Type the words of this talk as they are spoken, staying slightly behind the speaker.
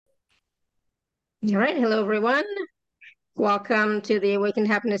All right. Hello, everyone. Welcome to the Awakened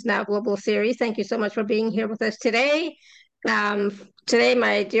Happiness Now Global Series. Thank you so much for being here with us today. Um, Today,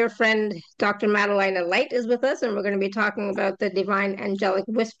 my dear friend, Dr. Madelina Light, is with us, and we're going to be talking about the divine angelic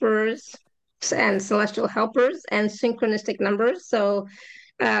whisperers and celestial helpers and synchronistic numbers. We're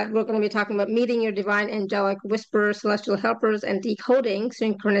going to be talking about meeting your divine angelic whisperers, celestial helpers, and decoding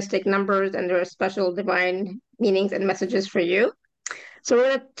synchronistic numbers and their special divine meanings and messages for you.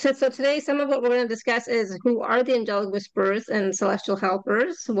 So today, some of what we're going to discuss is who are the angelic whisperers and celestial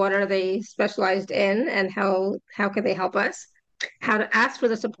helpers? What are they specialized in, and how can they help us? How to ask for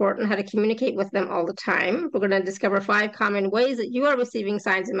the support and how to communicate with them all the time. We're going to discover 5 common ways that you are receiving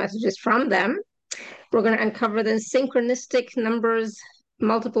signs and messages from them. We're going to uncover the synchronistic numbers,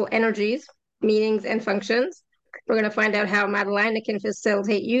 multiple energies, meanings, and functions. We're going to find out how Madelina can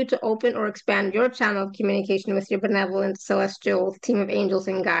facilitate you to open or expand your channel of communication with your benevolent celestial team of angels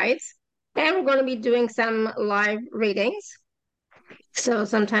and guides. And we're going to be doing some live readings. So,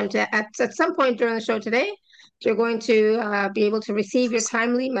 at some point during the show today, you're going to be able to receive your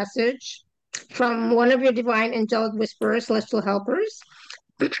timely message from one of your divine angelic whisperers, celestial helpers.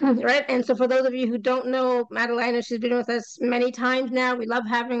 Right. And so, for those of you who don't know Madelina, she's been with us many times now. We love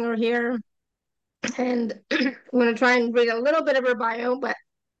having her here. And I'm going to try and read a little bit of her bio, but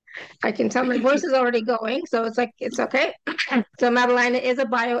I can tell my voice is already going. So it's okay. So Madelina is a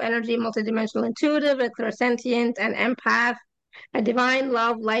bioenergy, multidimensional intuitive, a clairsentient, and empath, a divine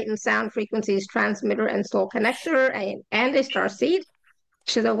love, light, and sound frequencies transmitter and soul connector, and a star seed.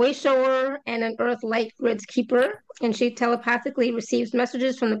 She's a way shower and an earth light grids keeper, and she telepathically receives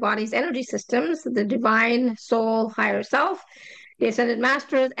messages from the body's energy systems, the divine soul, higher self, the ascended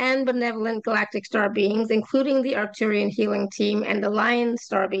masters, and benevolent galactic star beings, including the Arcturian healing team and the Lion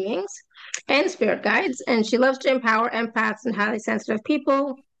star beings and spirit guides. And she loves to empower empaths and highly sensitive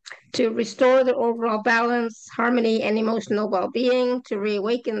people to restore their overall balance, harmony, and emotional well being, to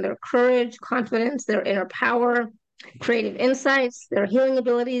reawaken their courage, confidence, their inner power, creative insights, their healing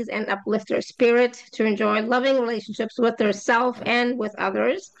abilities, and uplift their spirit, to enjoy loving relationships with their self and with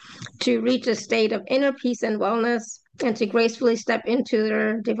others, to reach a state of inner peace and wellness, and to gracefully step into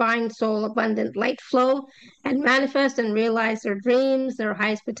their divine soul abundant light flow and manifest and realize their dreams, their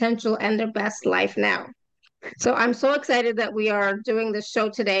highest potential, and their best life now. So I'm so excited that we are doing this show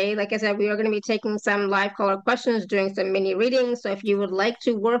today. Like I said, we are going to be taking some live caller questions, doing some mini readings. So if you would like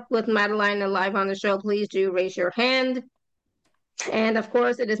to work with Madeline live on the show, please do raise your hand. And of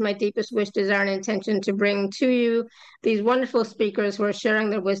course, it is my deepest wish, desire, and intention to bring to you these wonderful speakers who are sharing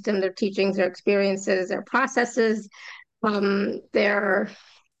their wisdom, their teachings, their experiences, their processes, their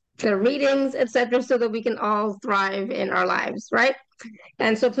readings, etc., so that we can all thrive in our lives, right?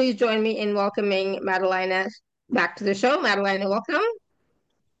 And so please join me in welcoming Madelina back to the show. Madelina, welcome.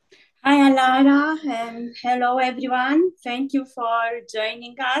 Hi, Alara, and hello, everyone. Thank you for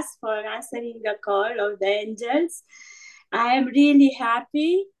joining us, for answering the call of the angels. I am really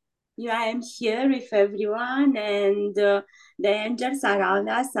happy I am here with everyone, and the angels around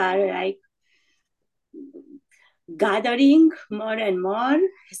us are like gathering more and more.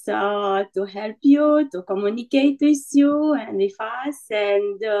 So, to help you, to communicate with you and with us.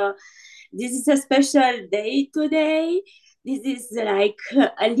 And this is a special day today. This is like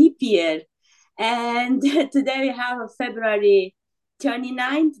a leap year. And today we have a February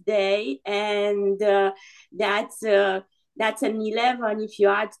 29th day, and that's an 11. If you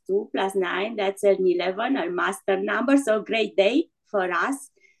add 2 plus 9, that's an 11, a master number. So great day for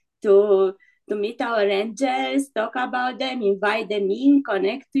us to meet our angels, talk about them, invite them in,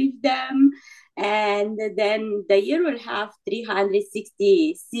 connect with them. And then the year will have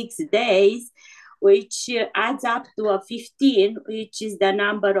 366 days, which adds up to a 15, which is the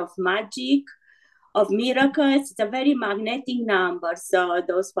number of magic, of miracles. It's a very magnetic number. So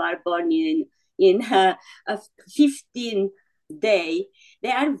those who are born in a 15 day, they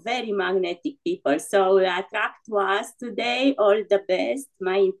are very magnetic people. So attract to us today all the best.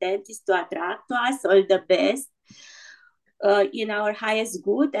 My intent is to attract to us all the best in our highest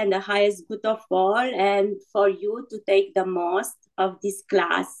good and the highest good of all, and for you to take the most of this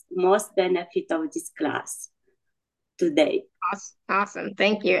class, most benefit of this class today. Awesome.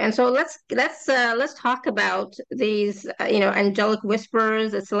 Thank you. And so let's talk about these angelic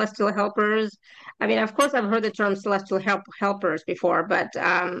whisperers, the celestial helpers. I mean, of course, I've heard the term celestial helpers before, but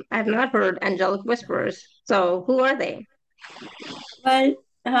I have not heard angelic whisperers. So who are they? Well,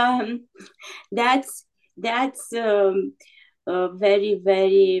 that's very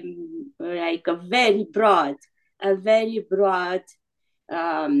like a very broad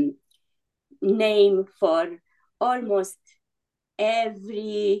um, name for almost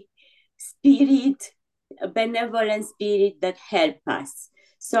every spirit, a benevolent spirit that help us.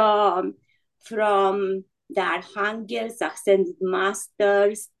 So from the archangels, ascended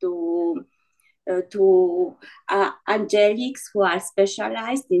masters, to angelics who are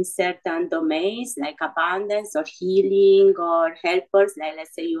specialized in certain domains like abundance or healing, or helpers, like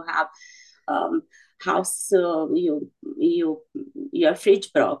let's say you have um, house, you your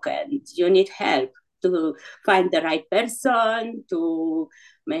fridge broke and you need help to find the right person to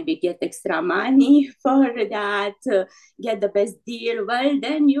maybe get extra money for that, get the best deal. Well,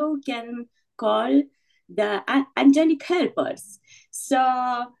 then you can call the angelic helpers.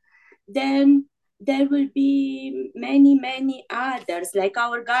 So then there will be many, many others, like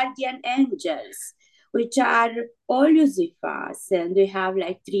our guardian angels, which are always with us. And we have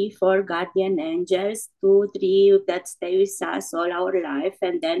like 3, 4 guardian angels, 2, 3 that stay with us all our life.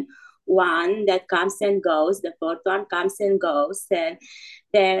 And then one that comes and goes, the fourth one comes and goes, and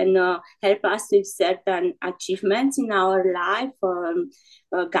then help us with certain achievements in our life,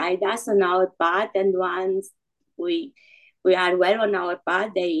 guide us on our path. And once we we are well on our path,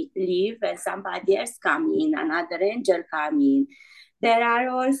 they leave and somebody else come in, another angel come in. There are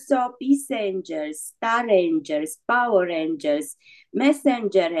also peace angels, star angels, power angels,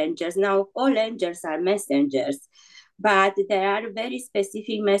 messenger angels. Now, all angels are messengers, but there are very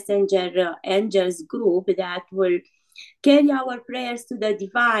specific messenger angels group that will carry our prayers to the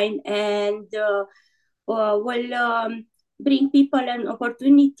divine, and will bring people and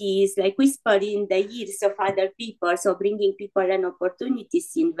opportunities, like whisper in the ears of other people. So bringing people and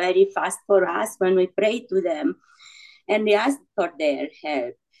opportunities in very fast for us when we pray to them and we ask for their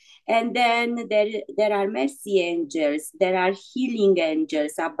help. And then there are mercy angels, there are healing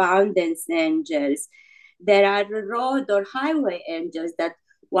angels, abundance angels, there are road or highway angels that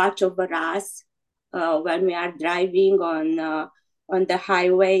watch over us when we are driving on the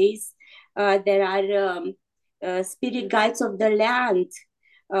highways. There are spirit guides of the land,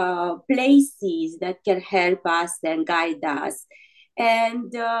 places that can help us and guide us.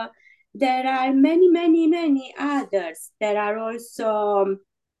 And there are many, many, many others. There are also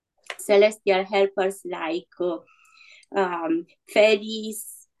celestial helpers like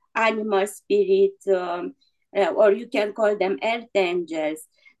fairies, animal spirits, or you can call them earth angels,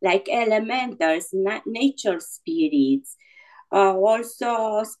 like elementals, nature spirits,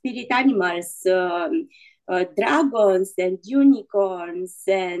 also spirit animals, dragons and unicorns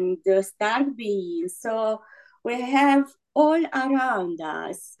and star beings. So we have all around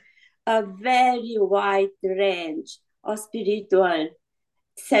us a very wide range of spiritual,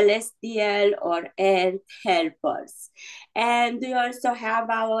 celestial, or earth helpers. And we also have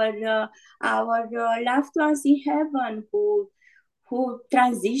our loved ones in heaven who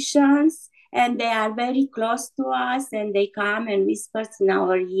transitions, and they are very close to us, and they come and whisper in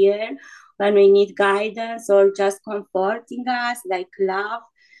our ear when we need guidance or just comforting us, like love,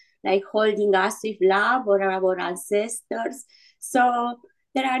 like holding us with love, or our ancestors. So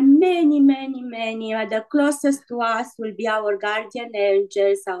there are many, many, many. The closest to us will be our guardian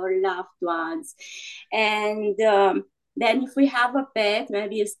angels, our loved ones. And then if we have a pet,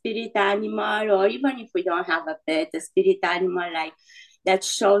 maybe a spirit animal, or even if we don't have a pet, a spirit animal like that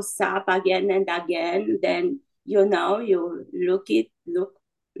shows up again and again, then you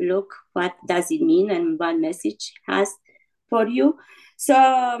look what does it mean and what message has for you.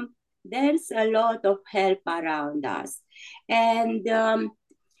 So there's a lot of help around us. And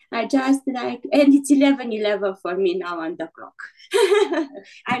I just like, and it's 11:11 for me now on the clock.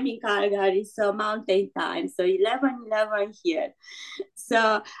 I'm in Calgary, so mountain time, so 11:11 here.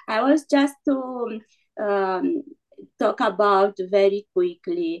 So I was just to um, talk about very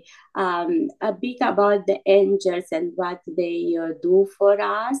quickly a bit about the angels and what they do for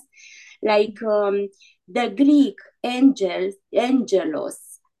us. Like the Greek angelos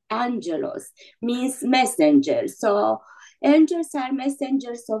means messenger. So angels are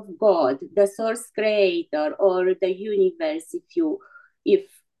messengers of God, the source creator, or the universe, if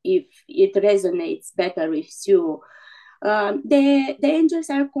if it resonates better with you. The angels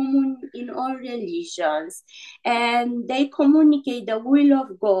are common in all religions, and they communicate the will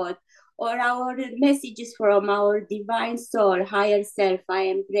of God or our messages from our divine soul, higher self, I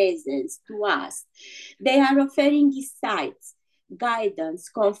am presence to us. They are offering insights, guidance,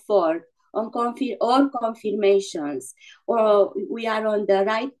 comfort, or confirmations, or we are on the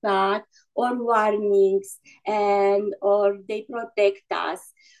right path, or warnings, and or they protect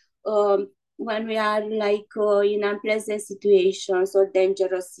us. When we are like in unpleasant situations or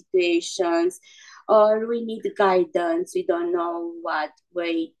dangerous situations, or we need guidance, we don't know what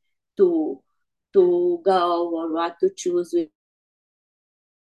way to to go or what to choose.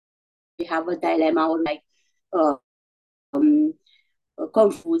 We have a dilemma or like um,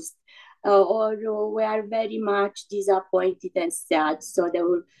 confused, or we are very much disappointed and sad. So they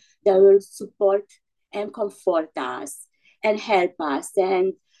will support and comfort us and help us.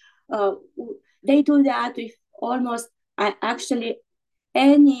 And uh, they do that with almost actually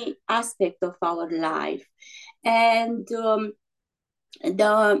any aspect of our life. And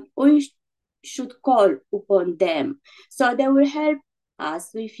we should call upon them. So they will help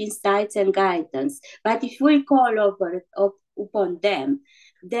us with insights and guidance. But if we call upon them,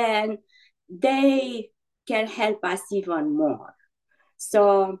 then they can help us even more.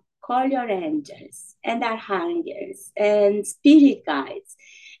 So call your angels and archangels and spirit guides.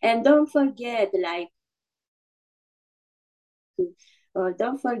 And don't forget, like,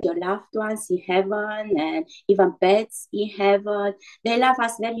 don't forget your loved ones in heaven and even pets in heaven. They love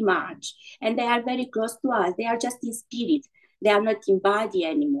us very much and they are very close to us. They are just in spirit. They are not in body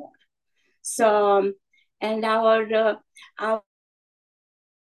anymore. So, and our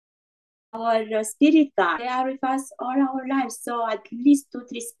spirit guides, they are with us all our lives. So at least 2,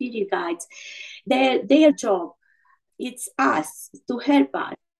 3 spirit guides. Their job, it's us to help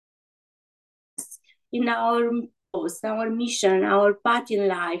us in our mission, our path in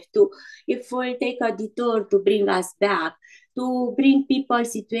life, to if we take a detour to bring us back, to bring people,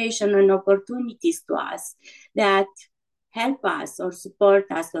 situation, and opportunities to us that help us or support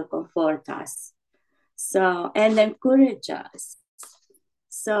us or comfort us. So, and encourage us.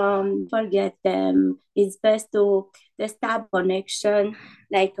 So forget them. It's best to establish connection,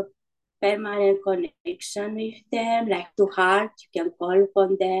 like a permanent connection with them, like to heart. You can call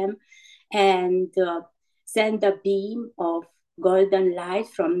upon them and send a beam of golden light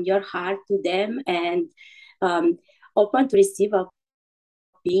from your heart to them, and open to receive a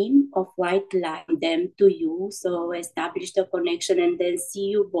beam of white light from them to you. So establish the connection and then see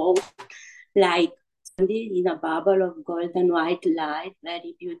you both like in a bubble of golden white light,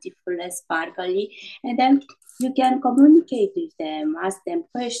 very beautiful and sparkly. And then you can communicate with them, ask them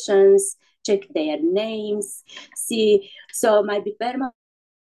questions, check their names, see. So might be permanent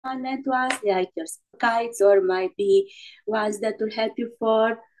ones like your guides, or might be ones that will help you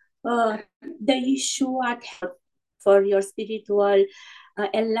for the issue at hand, for your spiritual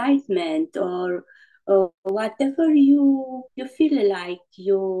enlightenment, or whatever you feel like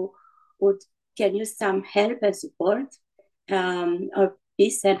you would can use some help and support, or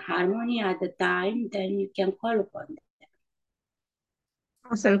peace and harmony at the time, then you can call upon them.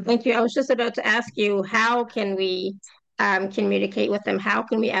 Awesome. Thank you. I was just about to ask you, how can we communicate with them? How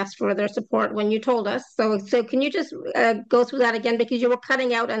can we ask for their support when you told us? So can you just go through that again? Because you were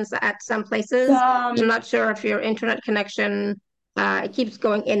cutting out at some So, places. I'm not sure if your internet connection, it keeps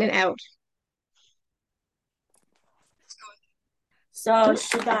going in and out. so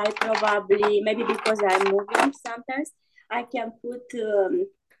should I probably, maybe because I'm moving sometimes, I can put,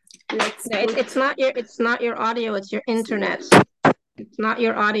 let's No, put, it's not your audio, it's your internet. It's not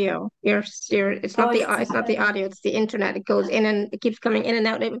your audio. oh, It's not the audio, it's the internet. It goes in and it keeps coming in and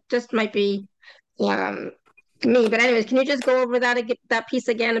out. It just might be um me. But anyways, can you just go over that piece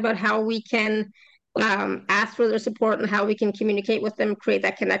again about how we can ask for their support and how we can communicate with them, create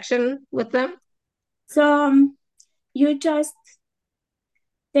that connection with them? so you just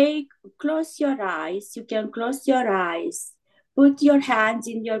close your eyes. You can close your eyes, put your hands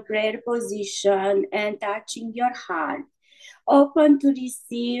in your prayer position and touching your heart. Open to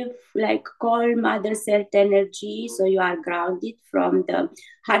receive, like, call Mother Earth energy. So you are grounded from the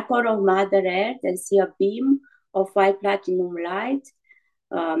heart core of Mother Earth and see a beam of white platinum light,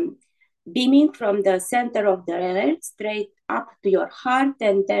 um, beaming from the center of the earth straight up to your heart,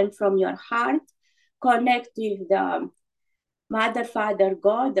 and then from your heart connect with the Mother, Father,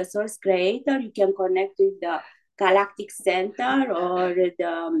 God, the Source Creator. You can connect with the Galactic Center or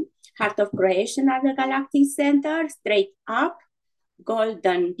the Heart of Creation at the Galactic Center, straight up,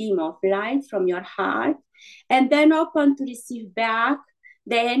 golden beam of light from your heart, and then open to receive back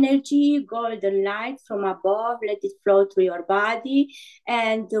the energy, golden light from above, let it flow through your body,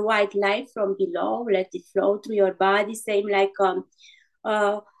 and the white light from below, let it flow through your body, same like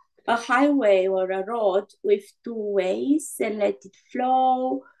uh, a highway or a road with 2 ways, and let it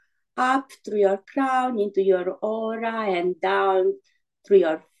flow up through your crown into your aura and down through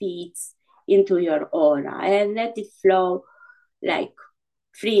your feet into your aura, and let it flow like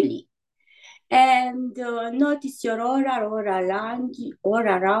freely. And notice your aura, aura around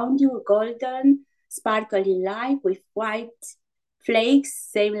you, golden, sparkling light with white flakes,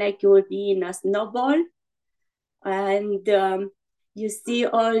 same like you would be in a snowball. And you see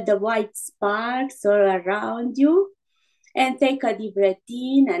all the white sparks all around you. And take a deep breath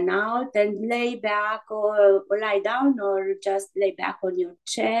in and out and lay back or lie down or just lay back on your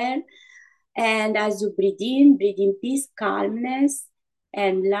chair. And as you breathe in peace, calmness,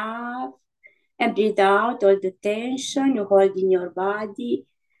 and love. And breathe out all the tension you hold in your body.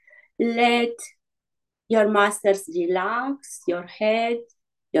 Let your muscles relax, your head,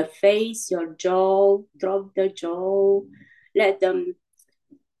 your face, your jaw, drop the jaw. Let the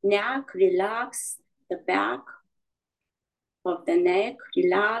neck relax, the back of the neck,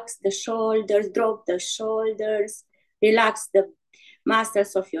 relax the shoulders, drop the shoulders, relax the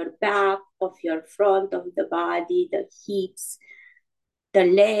muscles of your back, of your front of the body, the hips, the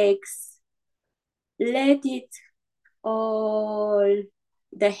legs. Let it all,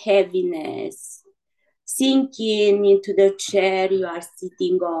 the heaviness, sink in into the chair you are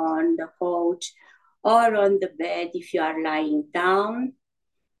sitting on, the couch, or on the bed if you are lying down.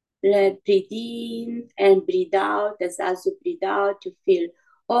 Let breathe in and breathe out. As you breathe out, you feel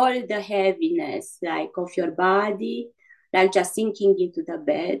all the heaviness, like of your body, like just sinking into the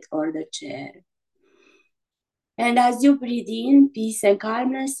bed or the chair. And as you breathe in, peace and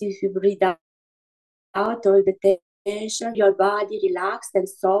calmness, if you breathe out all the tension, your body relaxed and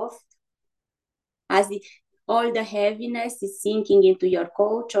soft, as all the heaviness is sinking into your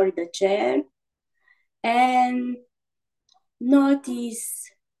couch or the chair. And notice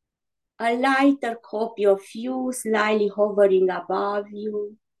a lighter copy of you slightly hovering above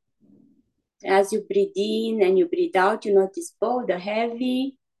you. As you breathe in and you breathe out, you notice both the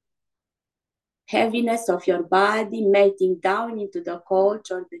heaviness of your body melting down into the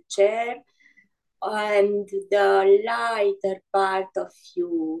couch or the chair, and the lighter part of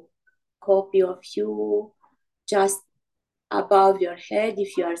you, copy of you, just above your head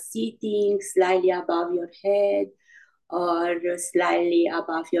if you are sitting, slightly above your head, or slightly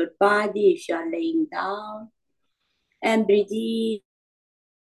above your body if you are laying down. And breathe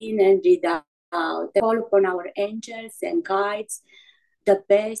in and breathe out. Call upon our angels and guides, the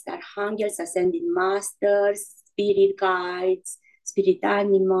best archangels, ascending masters, spirit guides, spirit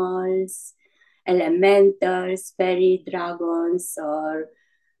animals, elementals, fairy dragons, or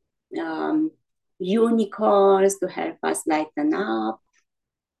unicorns to help us lighten up.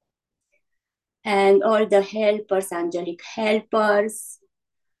 And all the helpers, angelic helpers,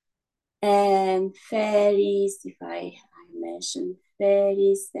 and fairies, if I mention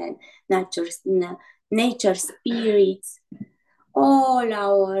fairies, and nature spirits, all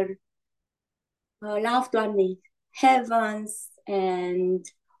our loved one in heavens, and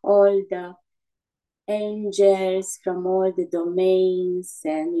all the angels from all the domains,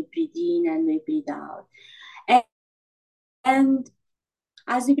 and we breathe in and we breathe out. And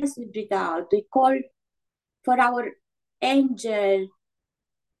as we breathe out, we call for our angel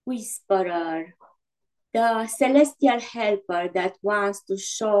whisperer, the celestial helper that wants to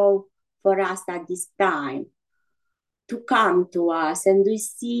show for us at this time, to come to us, and we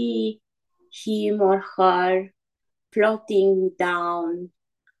see him or her floating down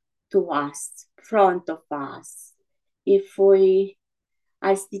to us, front of us. If we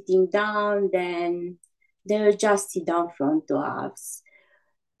are sitting down, then they will just sit down front to us,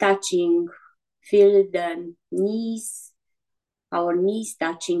 touching, feel the knees, our knees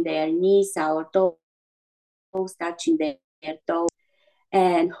touching their knees, our toes touching their toes,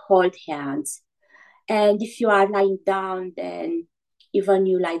 and hold hands. And if you are lying down, then even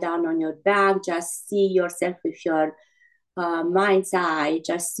you lie down on your back, just see yourself with your mind's eye,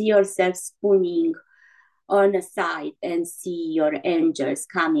 just see yourself spooning on a side and see your angels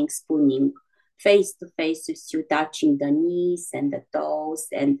coming, spooning face to face with you, touching the knees and the toes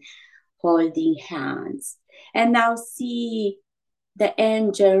and holding hands. And now see the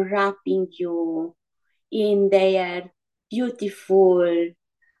angel wrapping you in their beautiful,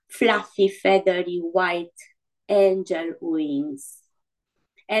 fluffy, feathery white angel wings.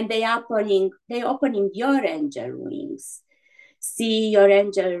 And they opening your angel wings. See your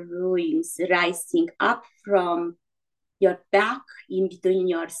angel wings rising up from your back, in between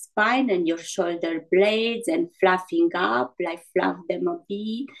your spine and your shoulder blades, and fluffing up like fluff them a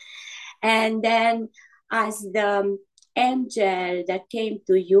bit. And then as the angel that came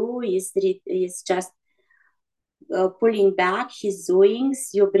to you is just pulling back his wings,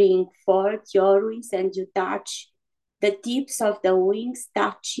 you bring forth your wings and you touch the tips of the wings,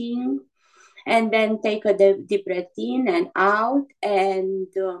 touching, and then take a deep breath in and out, and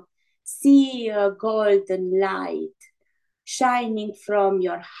see a golden light shining from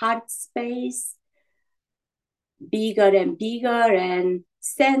your heart space, bigger and bigger, and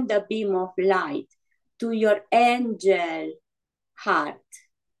send a beam of light to your angel heart.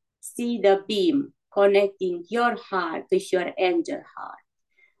 See the beam connecting your heart with your angel heart.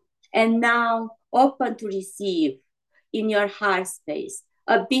 And now open to receive in your heart space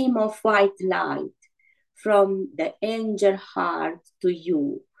a beam of white light from the angel heart to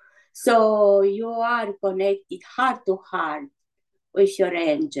you. So you are connected heart to heart with your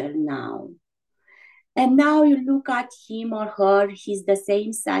angel now. And now you look at him or her, he's the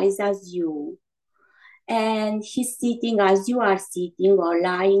same size as you. And he's sitting as you are sitting or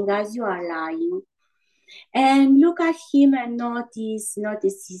lying as you are lying. And look at him and notice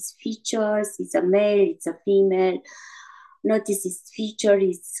his features. It's a male, it's a female. Notice his feature,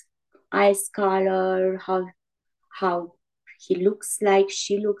 his eyes color, how he looks like,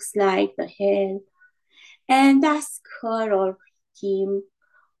 she looks like, the hair. And ask her or him,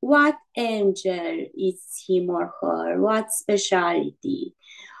 what angel is him or her? What speciality?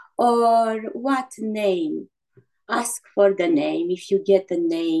 Or what name? Ask for the name. If you get the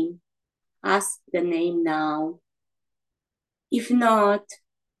name, ask the name now. If not,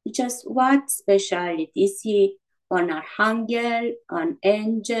 just what speciality? Is he an archangel, an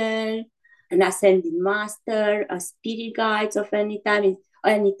angel, an ascending master, a spirit guide of any time?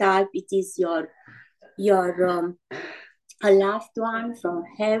 Any type, it is your a loved one from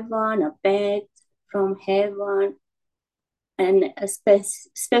heaven, a pet from heaven, and a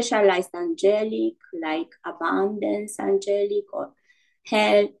specialized angelic like abundance angelic or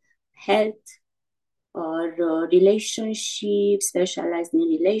health, health or relationship, specialized in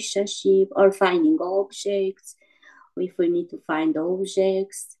relationship or finding objects. If we need to find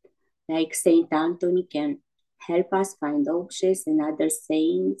objects, like Saint Anthony can help us find objects, and other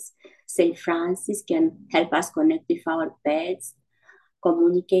saints, Saint Francis can help us connect with our pets,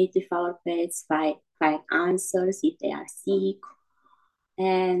 communicate with our pets, find answers if they are sick.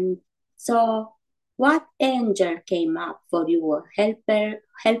 And so what angel came up for you?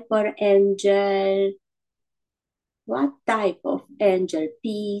 Helper angel? What type of angel?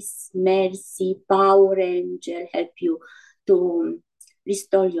 Peace, mercy, power angel, help you to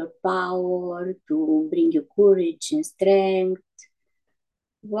restore your power, to bring you courage and strength.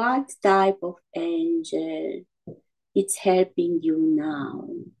 What type of angel is helping you now?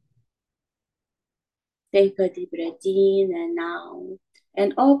 Take a deep breath in and out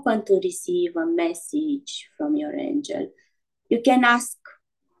and open to receive a message from your angel. You can ask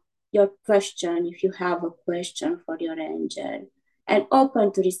your question if you have a question for your angel, and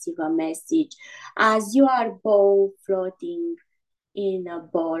open to receive a message as you are both floating in a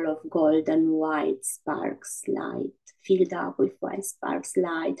ball of golden white sparks light, filled up with white sparks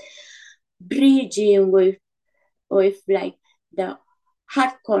light, bridging with like the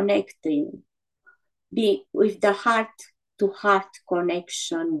heart connecting, with the heart to heart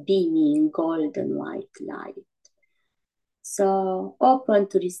connection, beaming golden white light. So open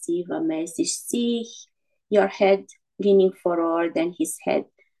to receive a message. See your head leaning forward and his head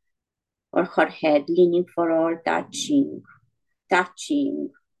or her head leaning forward, touching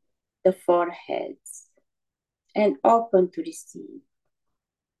the foreheads, and open to receive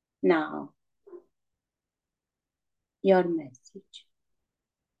now your message.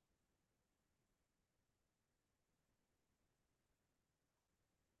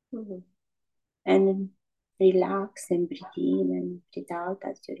 And relax and breathe in and breathe out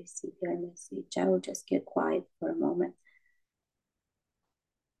as you receive your message. I will just get quiet for a moment.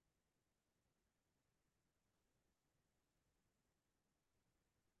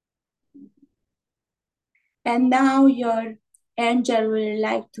 And now your angel will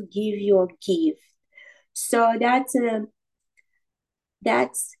like to give you a gift. So that's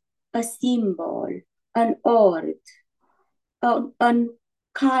a symbol, an orb, a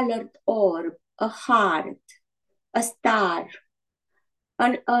colored orb, a heart, a star,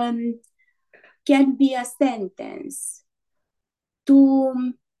 can be a sentence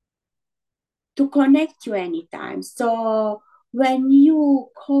to connect you anytime. So when you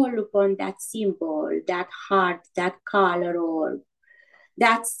call upon that symbol, that heart, that color orb,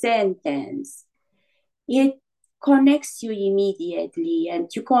 that sentence, it connects you immediately and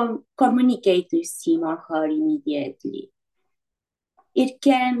you communicate with him or her immediately. It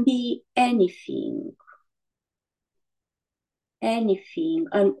can be anything,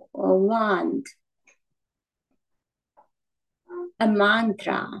 a wand, a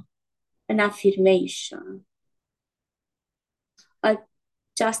mantra, an affirmation,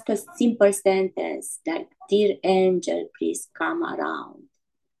 just a simple sentence like, dear angel, please come around.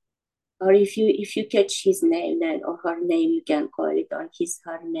 Or if you catch his name or her name, you can call it on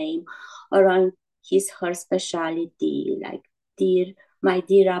her name or on her speciality, like, my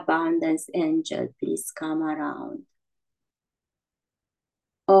dear abundance angel, please come around.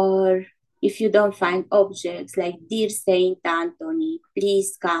 Or If you don't find objects like Dear Saint Anthony,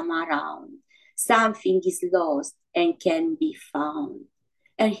 please come around. Something is lost and can be found,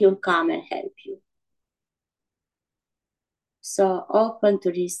 and he'll come and help you. So open to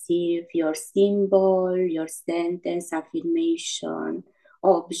receive your symbol, your sentence, affirmation,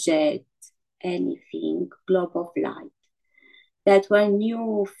 object, anything, globe of light. That when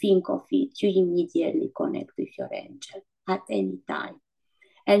you think of it, you immediately connect with your angel at any time.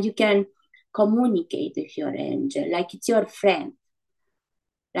 And you can communicate with your angel like it's your friend,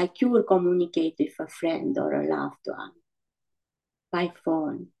 like you will communicate with a friend or a loved one by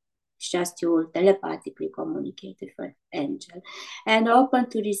phone. It's just you will telepathically communicate with an angel. And open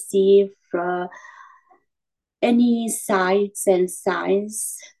to receive any sights and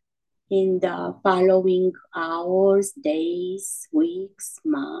signs in the following hours, days, weeks,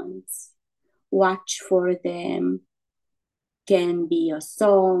 months. Watch for them. Can be a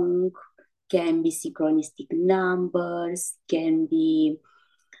song, can be synchronistic numbers, can be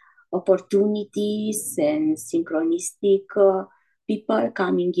opportunities and synchronistic people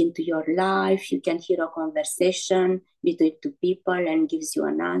coming into your life. You can hear a conversation between two people and gives you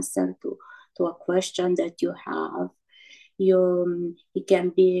an answer to a question that you have. It can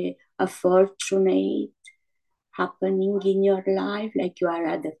be a fortunate happening in your life, like you are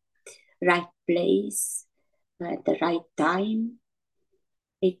at the right place at the right time.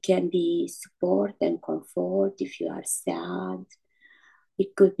 It can be support and comfort if you are sad.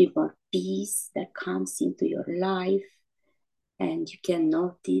 It could be more peace that comes into your life and you can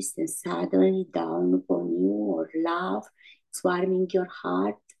notice and suddenly down upon you, or love, it's warming your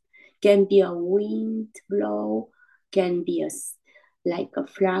heart. Can be a wind blow, can be like a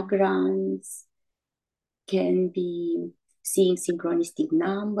fragrance, can be seeing synchronistic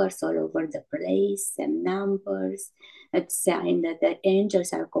numbers all over the place and numbers, a sign that the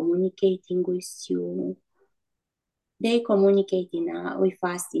angels are communicating with you. They communicate with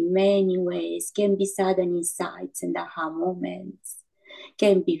us in many ways. Can be sudden insights and aha moments.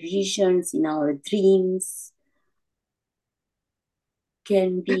 Can be visions in our dreams.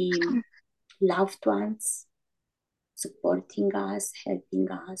 Can be loved ones supporting us,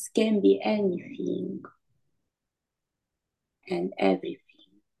 helping us. Can be anything and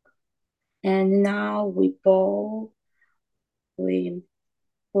everything. And now we pull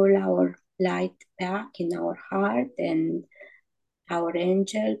our light back in our heart, and our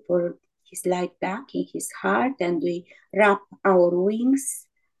angel pull his light back in his heart, and we wrap our wings.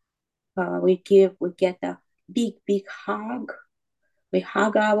 We get a big hug. We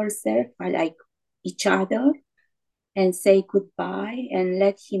hug ourselves like each other and say goodbye and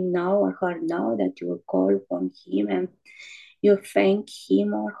let him know or her know that you will call upon him and you thank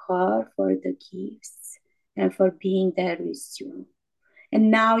him or her for the gifts and for being there with you. And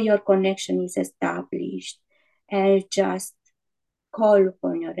now your connection is established, and just call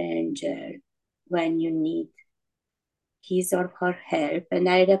upon your angel when you need his or her help. And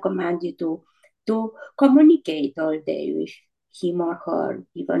I recommend you to communicate all day with him or her,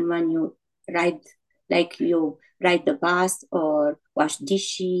 even when you ride, like you ride the bus or wash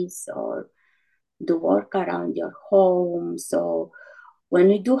dishes or do work around your home. So when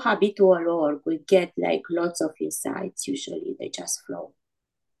we do habitual work, we get like lots of insights. Usually they just flow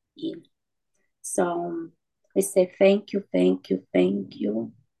in. So we say thank you, thank you, thank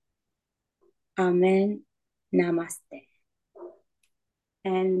you. Amen. Namaste.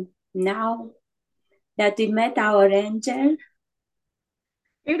 And now that we met our angel,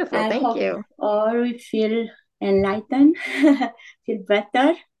 Beautiful. I Thank hope you. all we feel enlightened, feel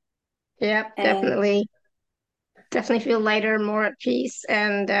better. Yep, And definitely feel lighter, more at peace,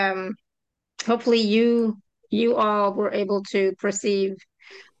 and hopefully you all were able to perceive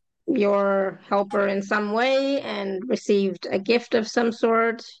your helper in some way and received a gift of some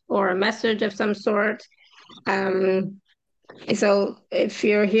sort or a message of some sort. Um, so if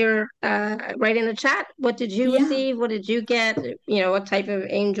you're here, write in the chat, what did you yeah, receive? What did you get? You know, what type of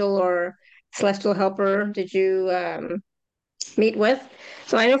angel or celestial helper did you meet with?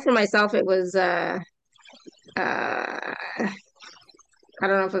 So I know for myself, it was, I don't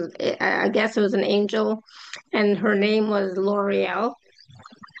know if it was, I guess it was an angel, and her name was L'Oreal.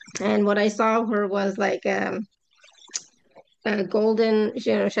 And what I saw her was like golden,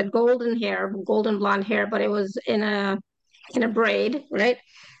 you know, she had golden hair, golden blonde hair, but it was in a braid, right?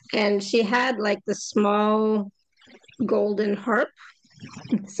 And she had like the small golden harp.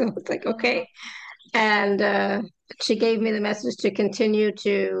 So it's like, okay. oh, And she gave me the message to continue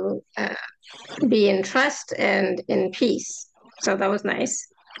to be in trust and in peace. So that was nice.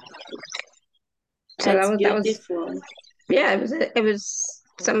 So that's that was beautiful. yeah, it was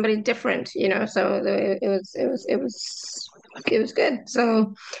somebody different, so it was good.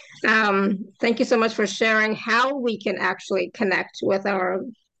 So thank you so much for sharing how we can actually connect with our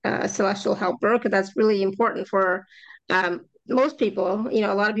celestial helper, because that's really important for most people.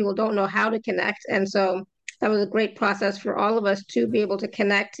 A lot of people don't know how to connect, and so that was a great process for all of us to be able to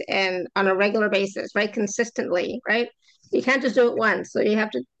connect and on a regular basis, right? Consistently, right? You can't just do it once, so you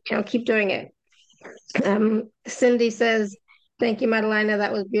have to, keep doing it. Cindy says, "Thank you, Madelina.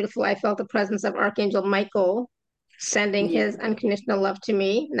 That was beautiful. I felt the presence of Archangel Michael sending Yeah. his unconditional love to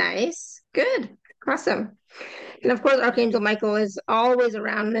me." Nice. Good. Awesome. And of course, Archangel Michael is always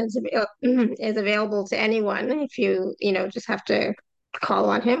around and is available to anyone if you, just have to call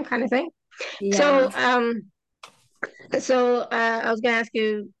on him, kind of thing. Yeah. So I was going to ask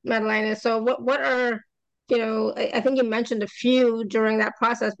you, Madalena, so what are, I think you mentioned a few during that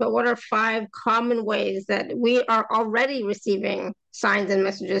process, but what are 5 common ways that we are already receiving signs and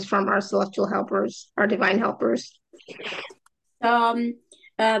messages from our celestial helpers, our divine helpers? Um,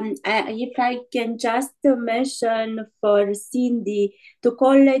 if I can just mention for Cindy to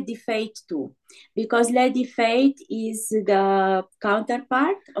call Lady Fate too, because Lady Fate is the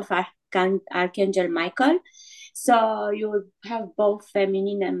counterpart of Archangel Michael. So you have both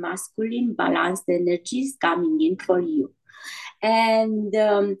feminine and masculine balanced energies coming in for you. And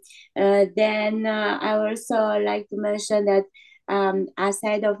then I also like to mention that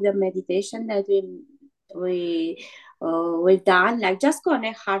aside of the meditation that we've done, like just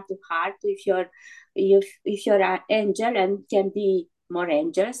connect heart to heart if you're an angel, and can be more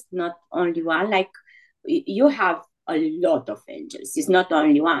angels, not only one. Like you have a lot of angels. It's not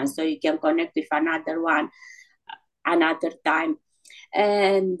only one, so you can connect with another one another time,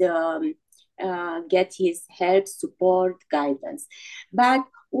 and get his help, support, guidance. But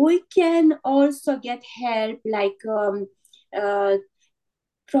we can also get help like uh,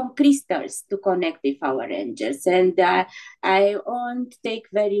 from crystals to connect with our angels. And I won't take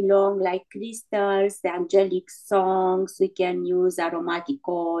very long, like crystals, angelic songs. We can use aromatic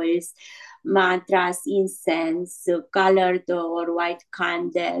oils, mantras, incense, colored or white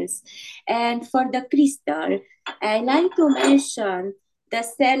candles. And for the crystal, I like to mention the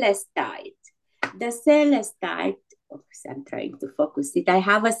celestite. The celestite, oh, I'm trying to focus it. I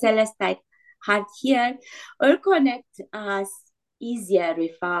have a celestite heart here, will connect us easier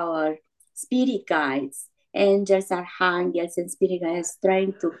with our spirit guides, angels, archangels, and spirit guides,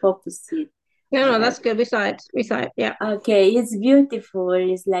 trying to focus it. No, that's good. We saw it. We saw it. Yeah. Okay, it's beautiful.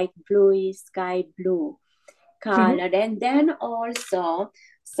 It's like bluey sky blue Mhm. color. And then also,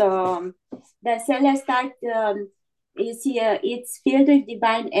 so the celestite is here. It's filled with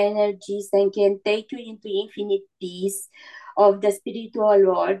divine energies and can take you into infinite peace of the spiritual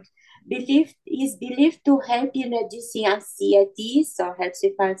world. Believed is believed to help in reducing anxiety, so helps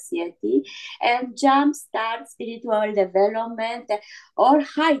with anxiety, and jumpstart spiritual development or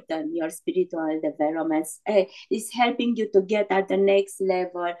heighten your spiritual developments. Is helping you to get at the next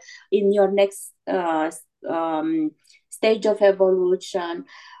level in your next stage of evolution,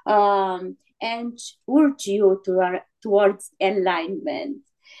 and urge you towards enlightenment.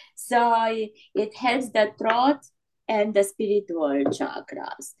 So it helps the throat and the spiritual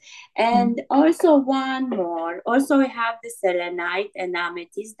chakras. And also one more, also we have the selenite and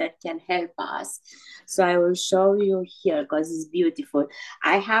amethyst that can help us. So I will show you here because it's beautiful.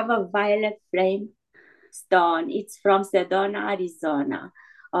 I have a violet flame stone. It's from Sedona, Arizona,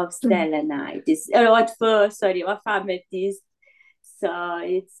 of selenite. It's of amethyst. So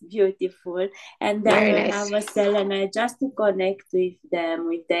it's beautiful. And then Very we nice. have a selenite just to connect with them,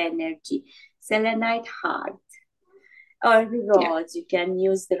 with the energy. Selenite heart or Yeah. rods. You can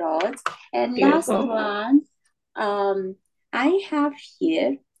use the rods. And last Beautiful. one, I have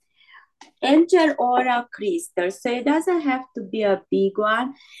here angel aura crystal. So it doesn't have to be a big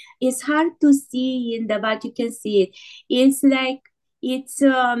one. It's hard to see in the, but you can see it. It's like it's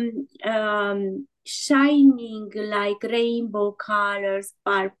shining like rainbow colors,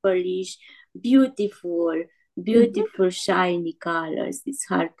 purplish, beautiful, Mhm. beautiful shiny colors. It's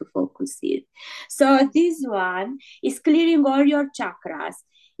hard to focus it. So this one is clearing all your chakras.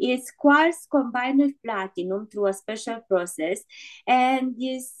 It's quartz combined with platinum through a special process, and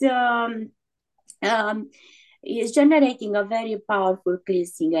um, is generating a very powerful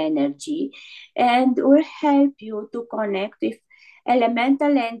cleansing energy, and will help you to connect with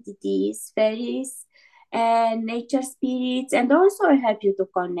elemental entities, fairies, and nature spirits, and also help you to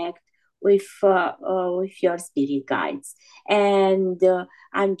connect with your spirit guides and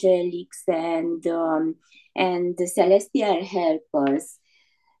angelics and the celestial helpers.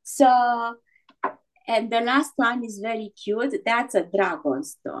 So And the last one is very cute. That's a dragon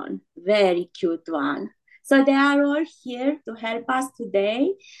stone. Very cute one. So they are all here to help us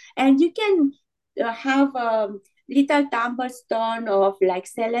today. And you can have a little tumble stone of like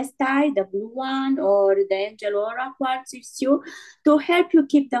celestite, the blue one, or the angel aura quartz with you to help you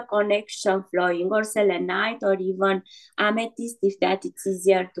keep the connection flowing, or selenite, or even amethyst if that it's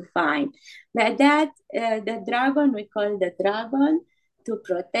easier to find. But that, the dragon, we call the dragon to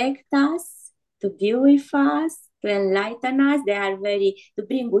protect us, to be with us, to enlighten us. They are to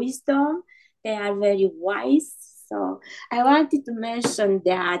bring wisdom. They are very wise. So I wanted to mention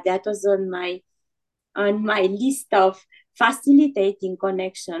that. That was on my list of facilitating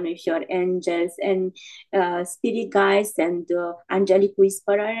connection with your angels and spirit guides and angelic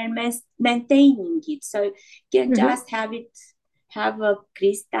whisperer, and maintaining it. So you can just have a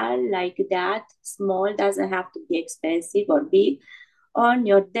crystal like that, small, doesn't have to be expensive or big, on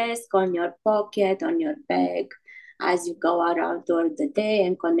your desk, on your pocket, on your bag, as you go around during the day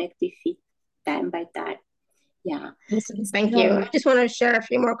and connect with it time by time. Yeah. Awesome. Thank you. I So, just want to share a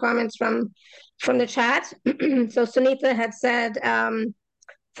few more comments from the chat. So Sunita had said,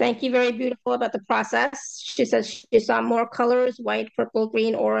 thank you, very beautiful about the process. She says she saw more colors, white, purple,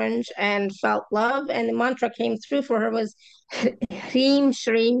 green, orange, and felt love. And the mantra came through for her was Hreem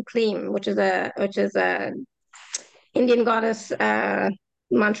Shreem Kleem, which is a Indian goddess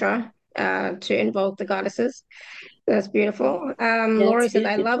mantra to invoke the goddesses. That's beautiful. that's Lori says,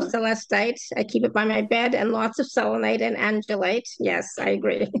 I love beautiful. celestite. I keep it by my bed, and lots of selenite and angelite. Yes, I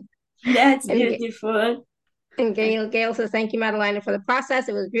agree. That's And beautiful. and Gail says, thank you, Madelina, for the process.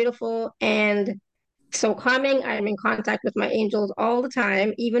 It was beautiful and so calming. I'm in contact with my angels all the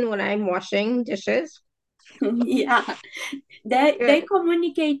time, even when I'm washing dishes. Yeah, they Good.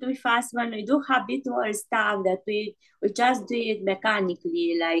 communicate with us when we do habitual stuff that we just do it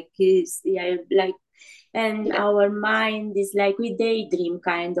mechanically, like yeah, like, and Yeah. our mind is like we daydream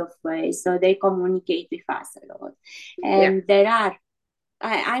kind of way. So they communicate with us a lot, Yeah. and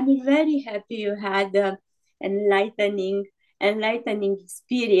I'm very happy you had the enlightening enlightening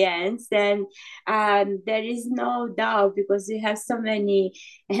experience, and there is no doubt because we have so many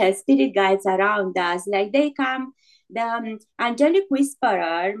spirit guides around us, like they come. The angelic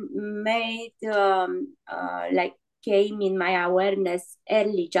whisperer made like came in my awareness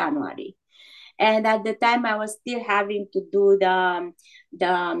early January, and at the time I was still having to do the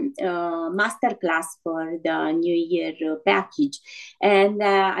master class for the new year package, and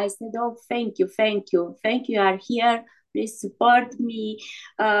I said, oh, thank you, you are here, please support me.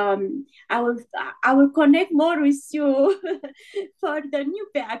 I will connect more with you for the new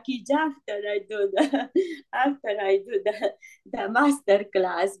package after I do the master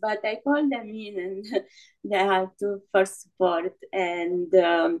class. But I called them in, and they had to for support and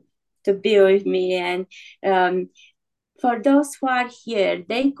to be with me. And for those who are here,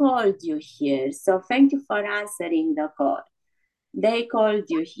 they called you here. So thank you for answering the call. They called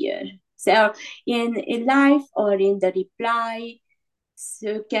you here. So in life or in the reply, so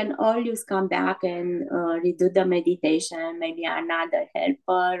you can always come back and redo the meditation. Maybe another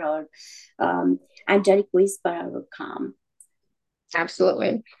helper or angelic whisperer will come.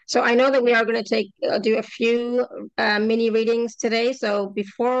 Absolutely. So I know that we are going to do a few mini readings today. So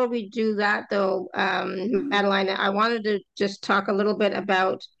before we do that, though, Madeline, I wanted to just talk a little bit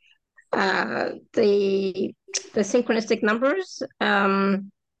about the synchronistic numbers.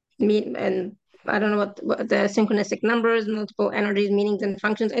 And I don't know what the synchronistic numbers, multiple energies, meanings, and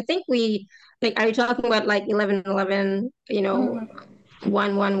functions. I think like. Are you talking about like 1111? Mhm.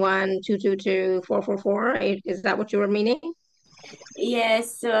 111, 222, 444? Is that what you were meaning?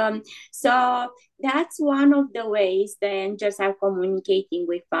 Yes, so that's one of the ways the angels are communicating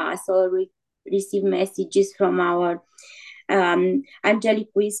with us, or we receive messages from our angelic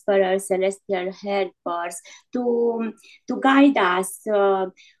whisperers, celestial helpers, to guide us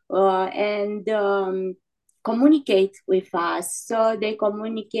and communicate with us. So they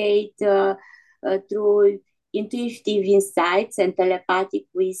communicate through intuitive insights and telepathic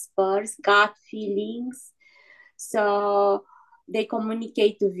whispers, gut feelings. So they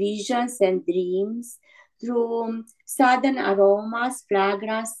communicate to visions and dreams through sudden aromas,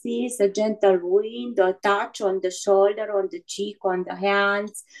 fragrances, a gentle wind, a touch on the shoulder, on the cheek, on the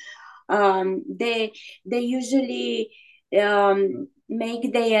hands. They usually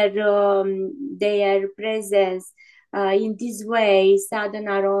make their presence in this way, sudden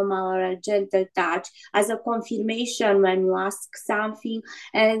aroma or a gentle touch, as a confirmation when you ask something,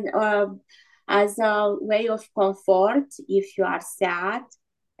 and as a way of comfort if you are sad,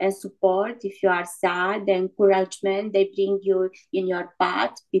 and support. If you are sad, encouragement, they bring you in your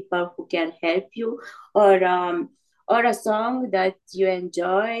path, people who can help you, or or a song that you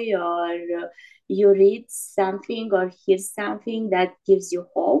enjoy, or you read something or hear something that gives you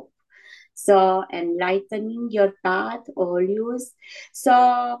hope. So enlightening your path always.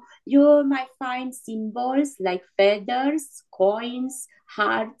 So you might find symbols like feathers, coins,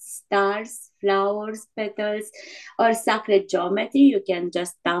 hearts, stars, flowers, petals, or sacred geometry. You can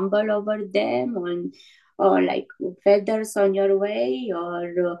just stumble over them on, or like feathers on your way,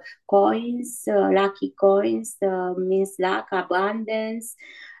 or coins, lucky coins means luck, abundance,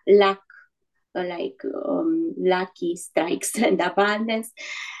 luck, lucky strikes and abundance.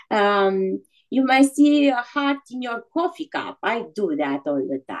 You might see a heart in your coffee cup. I do that all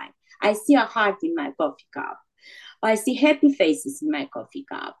the time. I see a heart in my coffee cup. I see happy faces in my coffee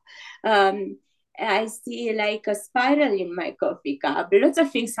cup. Um, I see like a spiral in my coffee cup. Lots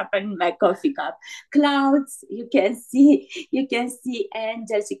of things happen in my coffee cup. Clouds, you can see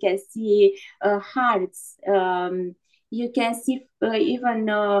angels, you can see hearts. You can see even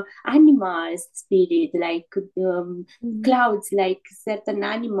animals, spirit, like clouds, like certain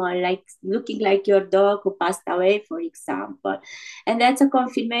animal, like looking like your dog who passed away, for example. And that's a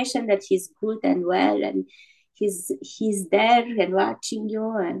confirmation that he's good and well, and he's there and watching you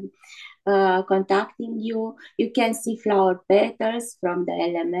and contacting you. You can see flower petals from the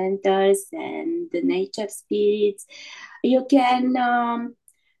elementals and the nature spirits. You can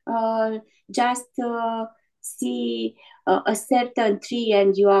uh, just see a certain tree,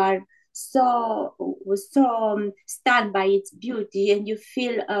 and you are so stunned by its beauty, and you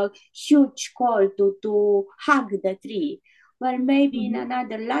feel a huge call to hug the tree. Well, maybe in Mhm.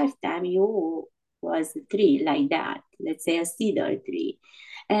 another lifetime you was a tree like that, let's say a cedar tree,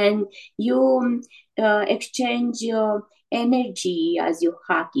 and you exchange your energy as you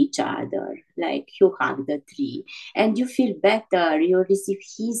hug each other, like you hug the tree, and you feel better. You receive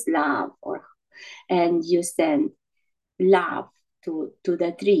his love, or and you send love to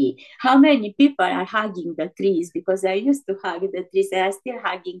the tree. How many people are hugging the trees? Because I used to hug the trees, and I'm still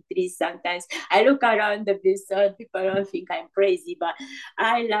hugging trees sometimes. I look around the place, so people don't think I'm crazy, but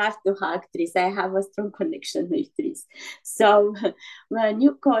I love to hug trees. I have a strong connection with trees. So when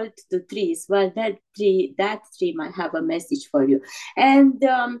you call to the trees, well, that tree might have a message for you. And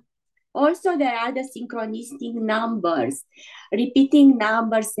also, there are the synchronistic numbers, repeating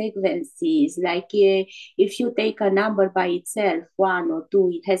number sequences. Like if you take a number by itself, one or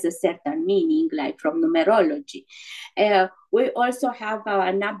two, it has a certain meaning, like from numerology. We also have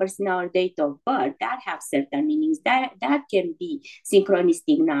numbers in our date of birth that have certain meanings. That can be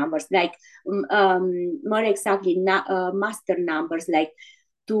synchronistic numbers, like more exactly, master numbers, like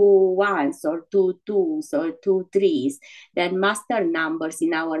two ones or two twos or two threes, then master numbers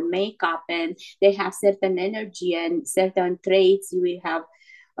in our makeup, and they have certain energy and certain traits we have.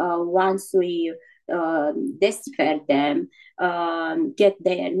 Once we decipher them, get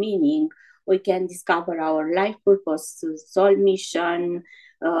their meaning, we can discover our life purpose, soul mission,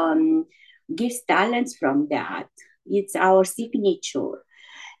 um, gifts, talents from that. It's our signature.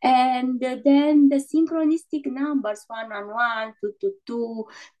 And then the synchronistic numbers 111, 222,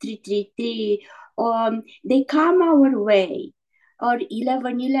 333, they come our way, or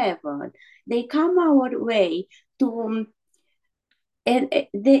 1111. They come our way to, and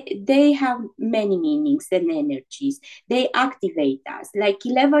they have many meanings and energies. They activate us, like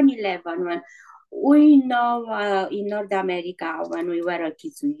 1111. When we know in North America, when we were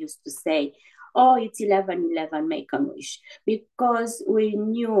kids, we used to say, oh, it's 1111, make a wish, because we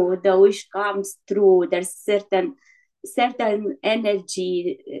knew the wish comes through. There's certain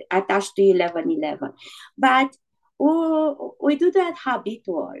energy attached to 1111, but we do that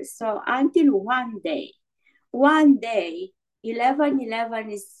habitual. So until one day 1111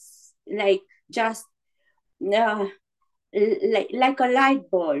 is like just uh, like a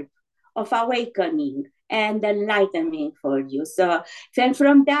light bulb of awakening and enlightenment for you. So then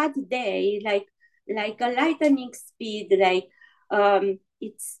from that day, like a lightning speed, like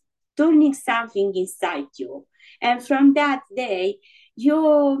it's turning something inside you. And from that day,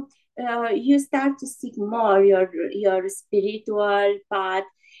 you start to seek more your spiritual path,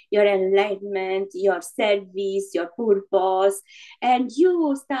 your enlightenment, your service, your purpose, and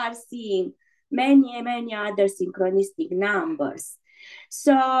you start seeing many other synchronistic numbers.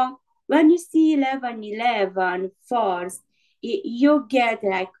 So when you see 1111 first, you get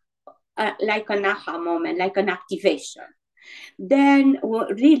like an aha moment, like an activation. Then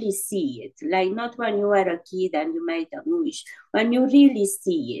really see it, like not when you were a kid and you made a wish, when you really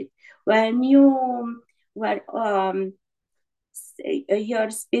see it, when you were your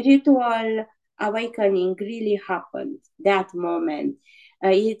spiritual awakening really happened that moment.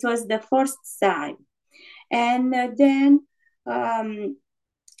 It was the first sign. And then um,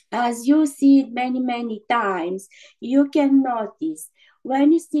 as you see it many, many times, you can notice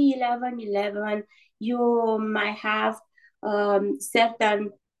when you see 1111, you might have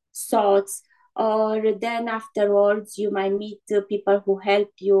certain thoughts, or then afterwards, you might meet people who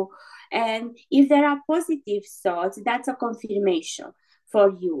help you. And if there are positive thoughts, that's a confirmation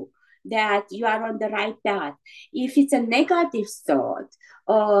for you that you are on the right path. If it's a negative thought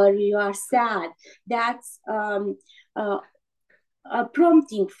or you are sad, that's a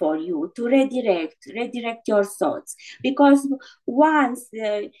prompting for you to redirect your thoughts, because once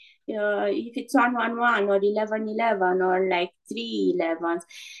if it's 111 or 1111 or like 311s,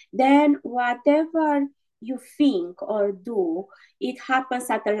 then whatever you think or do, it happens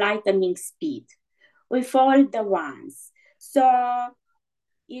at a lightning speed with all the ones. So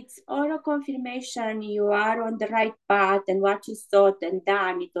it's all a confirmation you are on the right path, and what you thought and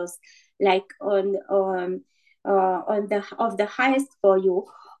done, it was like on the of the highest for you.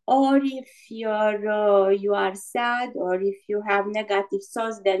 Or if you are sad, or if you have negative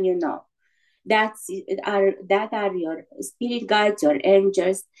thoughts, then you know that are your spirit guides, your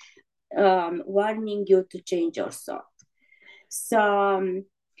angels, warning you to change your thought. So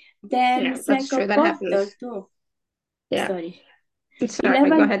then Yeah, it's that's like a true. That portal happens. too. Yeah. Sorry. Sorry, go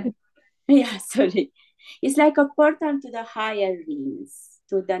 11. ahead. Yeah, sorry. It's like a portal to the higher realms,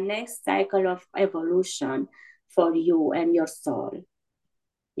 to the next cycle of evolution for you and your soul.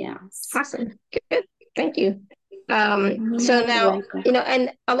 Yes. Awesome. Good. Thank you. So You're now, welcome.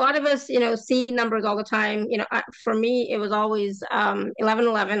 and a lot of us, see numbers all the time. For me, it was always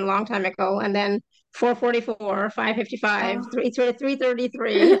 1111, long time ago, and then 444, 555, Oh.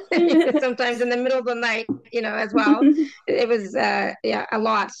 333, sometimes in the middle of the night, as well. It was yeah, a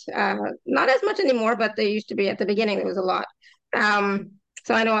lot. Not as much anymore, but they used to be at the beginning. There was a lot.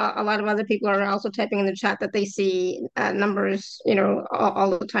 So I know a lot of other people are also typing in the chat that they see numbers,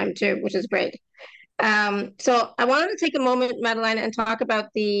 all the time too, which is great. So I wanted to take a moment, Madeline, and talk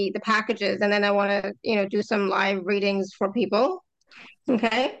about the packages, and then I want to, do some live readings for people.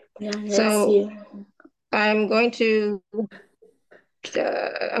 Okay. Yeah, let's So see. I'm going to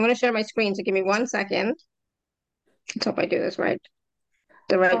share my screen. So give me 1 second. Let's hope I do this right.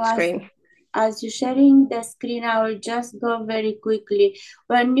 The Oh, right screen. as you're sharing the screen, I will just go very quickly.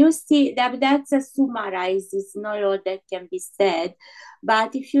 When you see that, that's a summarize, it's not all that can be said.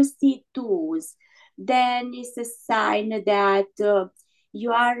 But if you see twos, then it's a sign that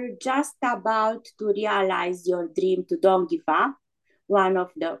you are just about to realize your dream, to don't give up. One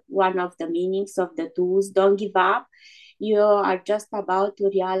of the meanings of the twos, don't give up. You are just about to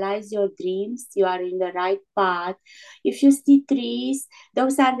realize your dreams. You are in the right path. If you see trees,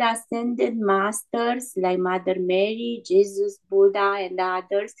 those are the ascended masters like Mother Mary, Jesus, Buddha, and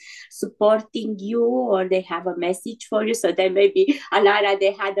others supporting you, or they have a message for you. So then maybe Alara,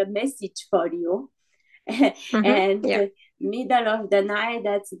 they had a message for you. And Yeah. middle of the night,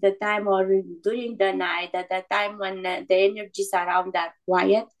 that's the time, or during the night, at the time when the energies around are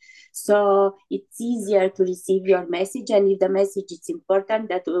quiet, so it's easier to receive your message. And if the message is important,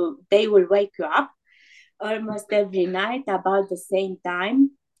 that they will wake you up almost every night about the same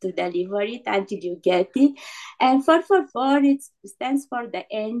time to deliver it until you get it. And 444, it stands for the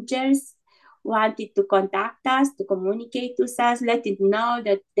angels wanted to contact us, to communicate with us, let it know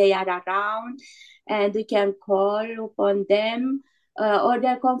that they are around and we can call upon them, or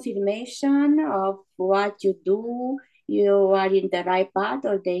their confirmation of what you do. You are in the right path,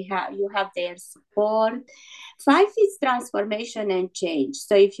 or you have their support. Five is transformation and change.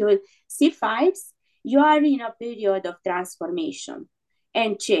 So if you see fives, you are in a period of transformation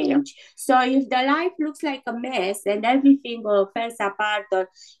and Yeah. change. So if the life looks like a mess and everything falls apart or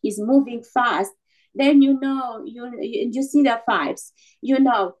is moving fast, then you see the fives. You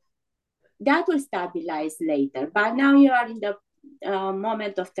know that will stabilize later. But now you are in the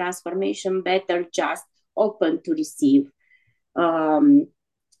moment of transformation. Better just open to receive um,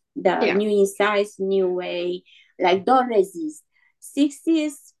 the Yeah. new insights, new way. Like don't resist.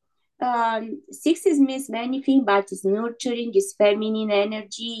 Sixties, sixties means many things, but it's nurturing, it's feminine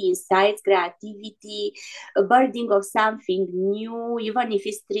energy, insights, creativity, a birthing of something new, even if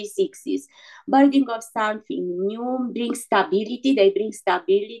it's three sixes. Birthing of something new brings stability, they bring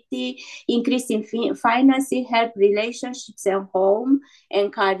stability, increase in finances, help relationships and home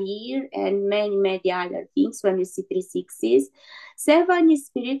and career, and many, many other things when you see three sixes. Seven is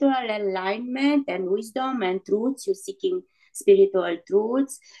spiritual alignment and wisdom and truths. You're seeking spiritual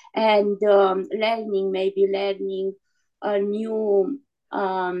truths and learning a new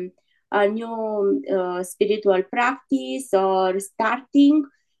um, spiritual practice, or starting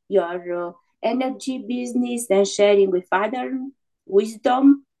your energy business and sharing with other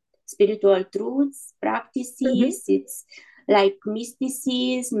wisdom, spiritual truths, Mm-hmm. practices. It's like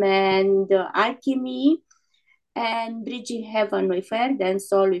mysticism and alchemy, and bridging heaven with earth and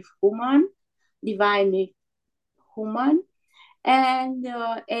soul with human, divine with human. And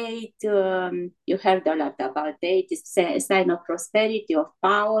eight, you heard a lot about eight. It's a sign of prosperity, of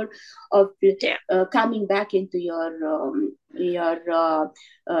power, of Yeah. coming back into your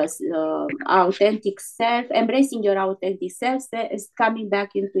authentic self, embracing your authentic self, is coming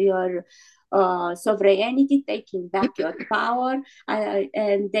back into your sovereignty, taking back your power,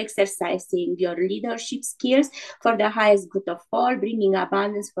 and exercising your leadership skills for the highest good of all, bringing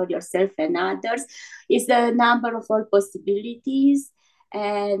abundance for yourself and others. Is the number of all possibilities,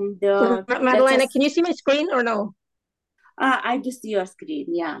 and that's Madelina, just can you see my screen or no? I do see your screen.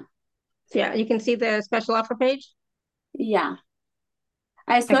 Yeah, Yeah, you can see the special offer page. yeah.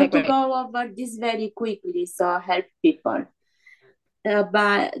 I Okay, thought to great. go over this very quickly, so help people,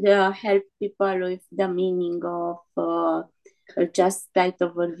 but help people with the meaning of just light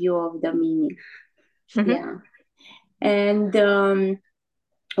overview of the meaning. Mm-hmm. Yeah, and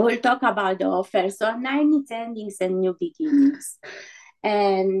we'll talk about the offer. So nine is endings and new beginnings,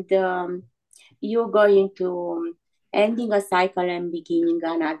 and you're going to ending a cycle and beginning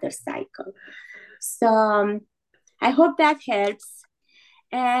another cycle. So I hope that helps.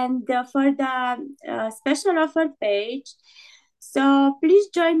 And for the special offer page, so please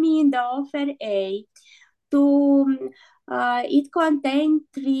join me in the offer A. To it contains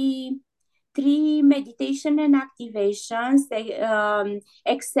three meditation and activations,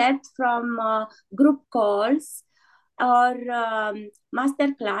 except from group calls or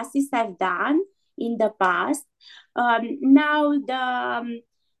master classes I've done in the past. Now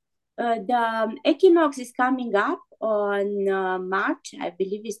the equinox is coming up on March, I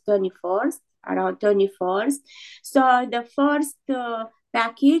believe it's 24th, around 24th. So the first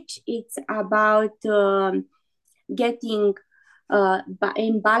package, it's about getting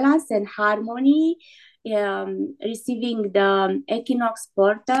in balance and harmony, receiving the equinox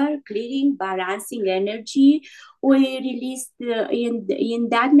portal, clearing, balancing energy. We released in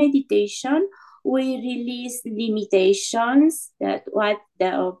that meditation. We release limitations,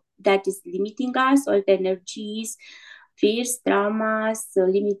 that is limiting us, all the energies, fears, traumas,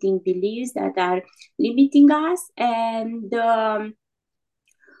 limiting beliefs that are limiting us, and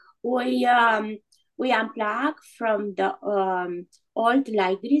we we unplug from the old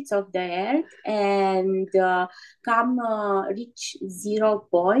light grids of the earth, and come reach 0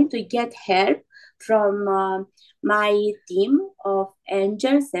 point. We get help from my team of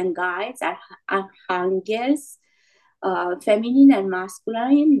angels and guides, archangels, feminine and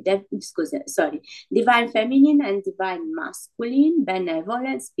masculine, divine feminine and divine masculine,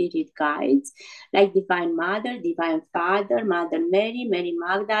 benevolent spirit guides like Divine Mother, Divine Father, Mother Mary, Mary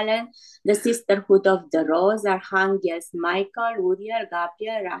Magdalene, the Sisterhood of the Rose, Archangels Michael, Uriel,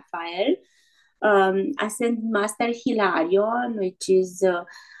 Gabriel, Raphael, Ascended Master Hilarion, which is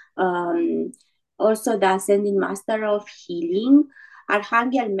um, also the Ascended Master of Healing,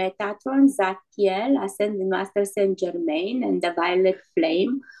 Archangel Metatron, Zadkiel, Ascended Master Saint Germain, and the Violet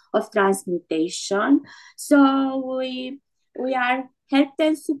Flame of Transmutation. So we are helped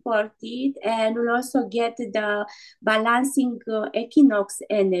and supported, and we also get the balancing equinox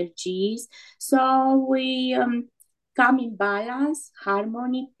energies. So we come in balance,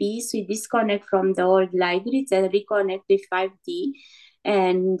 harmony, peace. We disconnect from the old light grids and reconnect with 5D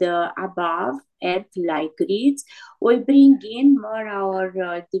and above earth light grids. We bring in more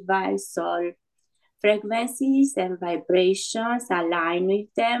our divine soul frequencies and vibrations, align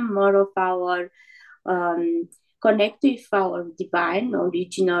with them, more of our connect with our divine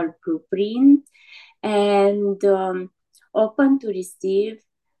original blueprint, and open to receive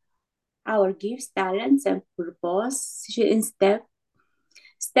our gifts, talents, and purpose.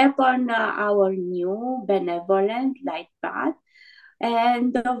 Step on our new benevolent light path,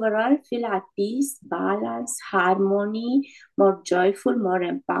 and overall feel at peace, balance, harmony, more joyful, more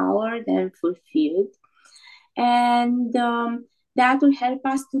empowered, and fulfilled. And that will help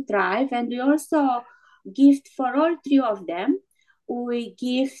us to thrive. And we also gift for all three of them. We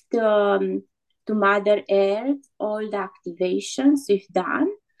gift to Mother Earth all the activations we've done.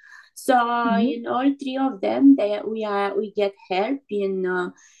 So Mm-hmm. in all three of them, we get help in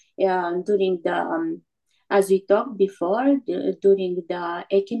during the as we talked before, during the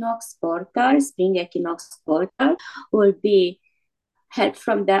equinox portal, spring equinox portal, will be help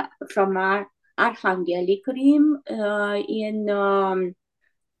from our Angelic cream. In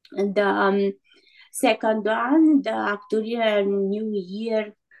the second one, the Arcturian New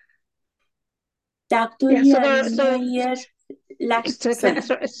Year. The Yeah, so Arcturian there, New so Year, like, so sorry.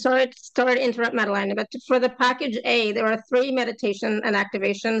 sorry to interrupt, Madeline, but for the package A, there are three meditation and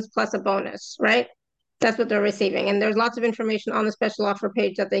activations plus a bonus, right? That's what they're receiving, and there's lots of information on the special offer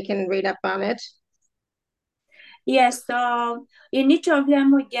page that they can read up on it. Yes, so in each of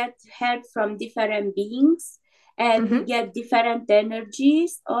them, we get help from different beings and we Mm-hmm. get different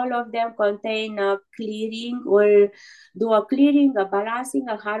energies. All of them contain a clearing or do a clearing, a balancing,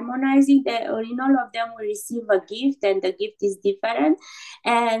 a harmonizing. Or in all of them, we receive a gift and the gift is different.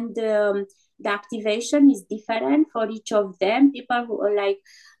 And the activation is different for each of them. People who are like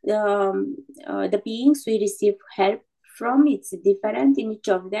the beings we receive help from, it's different in each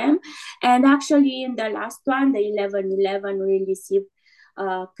of them. And actually, in the last one, the 1111, we received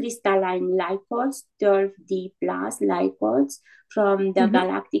crystalline light codes, 12D plus light codes from the Mm-hmm.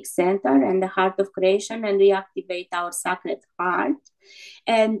 galactic center and the heart of creation, and we activate our sacred heart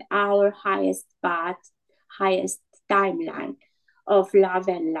and our highest path, highest timeline of love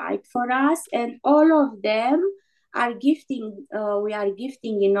and light for us. And all of them are gifting, we are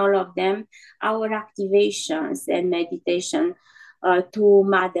gifting in all of them our activations and meditation to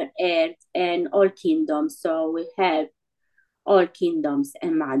Mother Earth and all kingdoms. So we have all kingdoms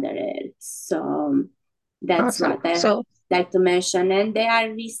and Mother Earth. So that's Awesome. what I So like to mention. And they are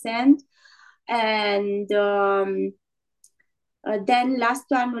recent. And then last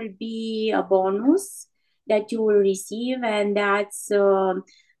one will be a bonus that you will receive, and that's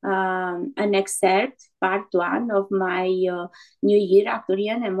an excerpt, part one of my New Year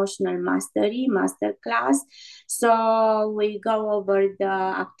Arcturian Emotional Mastery Masterclass. So we go over the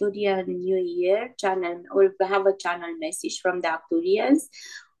Arcturian New Year channel. We'll have a channel message from the Arcturians.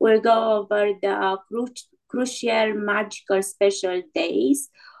 We'll go over the crucial, magical, special days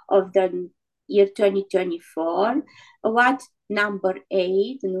of the year 2024. What number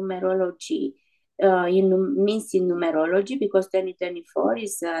 8 numerology means in numerology, because 2024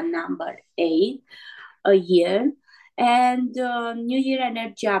 is number 8 a year. And New Year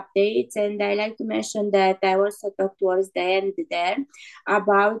energy updates. And I like to mention that I also talked towards the end there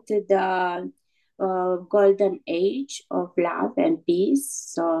about the golden age of love and peace.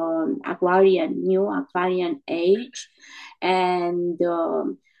 So Aquarian, new Aquarian age, and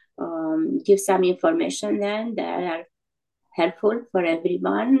give some information then that are helpful for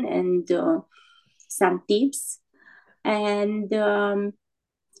everyone, and some tips. And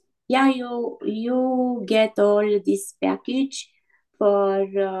yeah, you get all this package for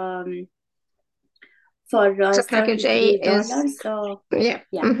so package A is $33. So yeah.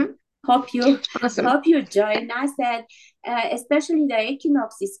 yeah, Mm-hmm. hope you Awesome. hope you join us. And especially the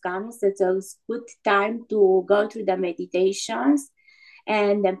equinox is coming, so it's a good time to go through the meditations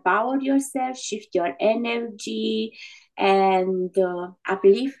and empower yourself, shift your energy, and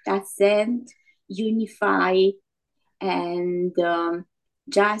uplift, ascend, unify, and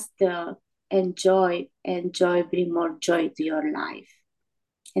just enjoy, bring more joy to your life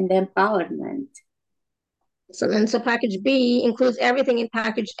and empowerment. So package B includes everything in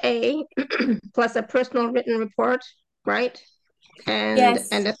package A, plus a personal written report, right? And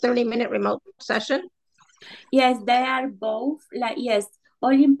Yes, a 30-minute remote session. yes, they are both, like, yes, all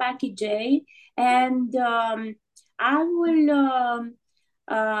in package A. And I will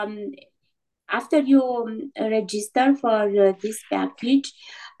um, after you register for this package,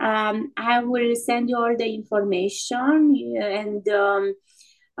 I will send you all the information, and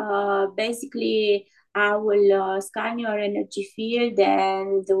basically I will scan your energy field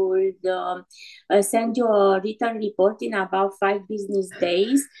and will send you a written report in about 5 business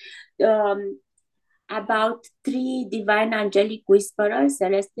days. Um, about 3 divine angelic whisperers,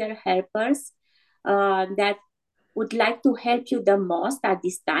 celestial helpers that would like to help you the most at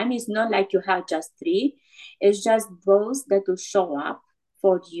this time. It's not like you have just 3, it's just those that will show up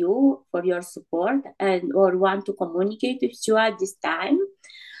for you, for your support, and or want to communicate with you at this time.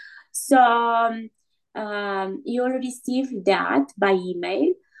 So you'll receive that by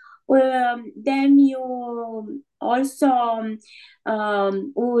email. Then you also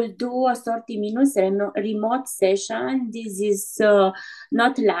will do a 30 minutes remote session. This is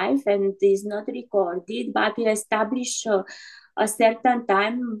not live and is not recorded, but we establish a certain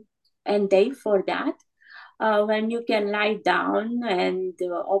time and day for that, when you can lie down and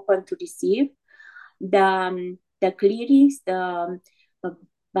open to receive the clearings, the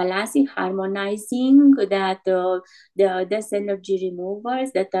balancing, harmonizing, that the this energy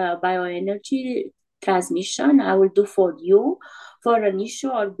removals, that bioenergy transmission I will do for you for an issue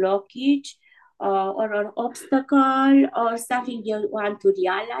or blockage or an obstacle or something you want to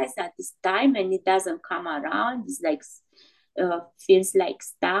realize at this time and it doesn't come around. It's like feels like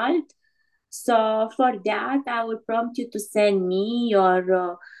stalled. So for that, I will prompt you to send me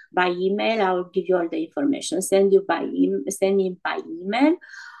your by email. I will give you all the information. Send me by email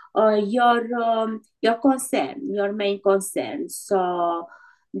your concern, your main concern. So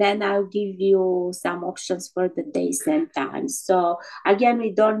then I'll give you some options for the days and times. So again,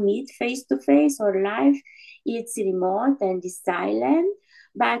 we don't meet face to face or live. It's remote and it's silent,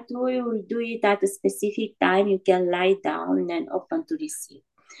 but we will do it at a specific time. You can lie down and open to receive.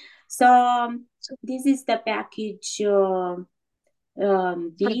 So this is the package B.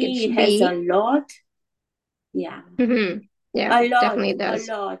 Package It has a B. lot. Yeah. Yeah, A lot, definitely a does.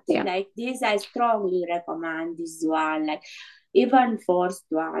 lot. Yeah. Like this, I strongly recommend this one. Like even first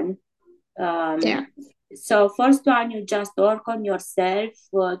one. Yeah. So first one, you just work on yourself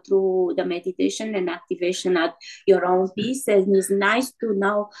through the meditation and activation at your own pace. And it's nice to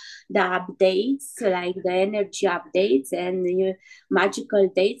know the updates, like the energy updates and magical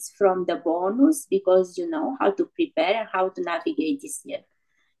dates from the bonus because you know how to prepare and how to navigate this year.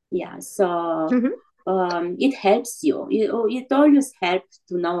 Yeah, so it helps you. It always helps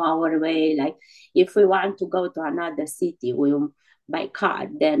to know our way. Like if we want to go to another city, we by car,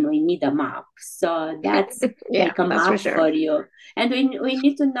 then we need a map. So that's Yeah, like a that's for map sure. for you. And we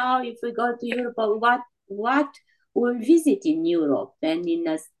need to know if we go to Europe, what we'll visit in Europe and in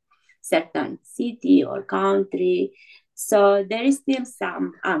a certain city or country. So there is still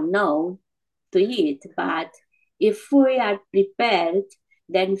some unknown to it, but if we are prepared,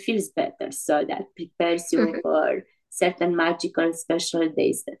 then it feels better. So that prepares you for certain magical special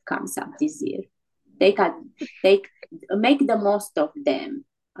days that comes up this year. They can make the most of them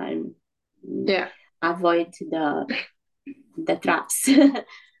and Yeah. avoid the traps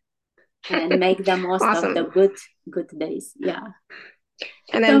and make the most of the Awesome. good days. Yeah.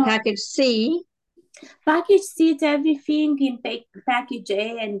 And then So package C. package C is everything in package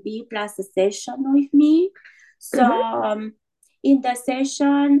A and B plus a session with me. So in the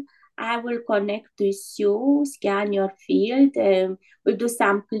session, I will connect with you, scan your field, we'll do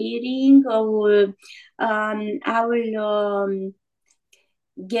some clearing. I will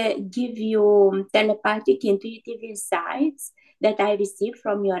give you telepathic intuitive insights that I received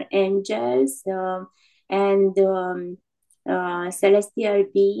from your angels and celestial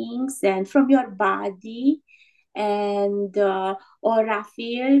beings and from your body and aura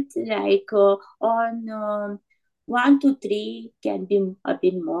field like on 1 to 3 can be a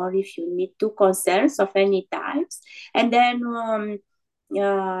bit more if you need to concerns of any types and then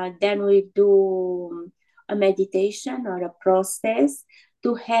we do a meditation or a process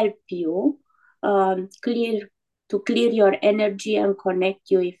to help you clear to clear your energy and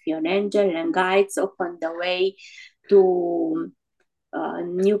connect you with your angel and guides, open the way to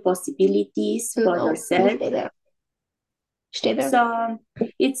new possibilities for No, you yourself. stay there. Stay there. So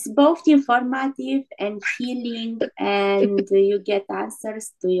it's both informative and healing, and you get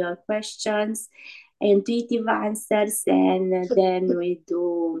answers to your questions, intuitive answers, and then we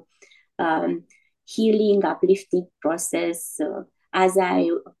do healing, uplifting process as I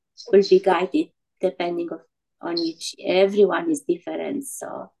will be guided depending on each. Everyone is different,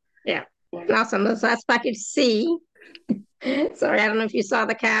 so Yeah. Awesome. So that's package C. Sorry, I don't know if you saw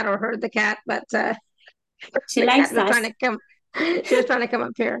the cat or heard the cat, but she the cat likes was us. trying to come. She was trying to come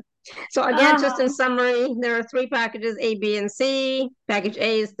up here. So again, just in Ah, summary, there are three packages, A, B, and C. Package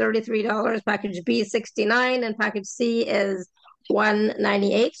A is $33, package B is 69, and package C is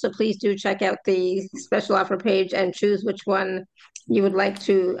 198. So please do check out the special offer page and choose which one you would like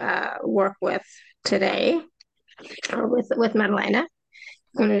to work with today or with Madelina.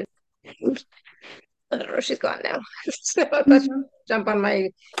 I'm gonna, oops, I don't know, she's gone now. So let's mhm. jump on my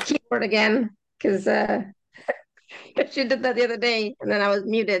keyboard again because she did that the other day and then I was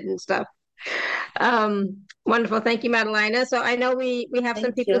muted and stuff. Wonderful. Thank you, Madelina. So I know we have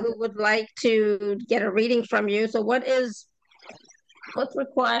some Thank people you. who would like to get a reading from you. So what's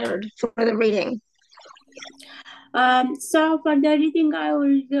required for the reading? So for the reading, I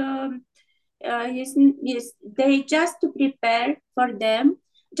will they just to prepare for them,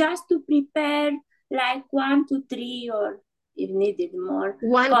 just to prepare like 1 to 3 or if needed more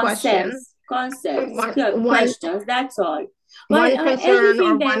One question, one questions. That's all. Well, one concern or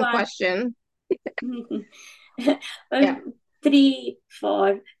anything they one want. question. Well, Yeah. 3,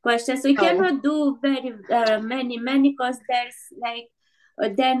 4 questions. We Oh, cannot do very many because there's like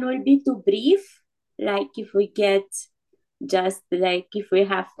then will be too brief. Like if we get Just like if we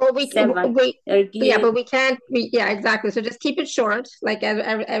have Well, seven we, or yeah, give. but we can't, yeah, exactly. So just keep it short, like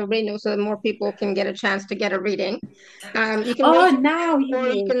everybody knows, so that more people can get a chance to get a reading. You can Oh, raise your now hand, you or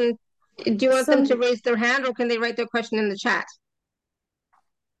you mean. can, do you want them to So raise their hand, or can they write their question in the chat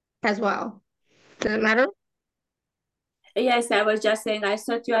as well? Does it matter? yes, I was just saying, I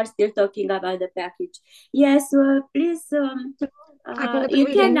thought you are still talking about the package. Yes, please, Talking about the you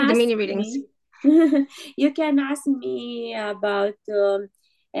can reading, the ask mini readings. me. You can ask me about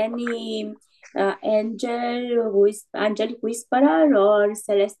any angelic whisperer or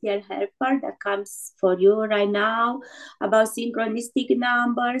celestial helper that comes for you right now, about synchronistic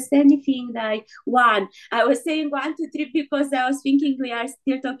numbers, anything like one. I was saying one, two, three because I was thinking we are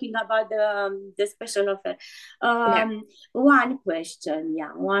still talking about the special offer. Yeah. One question,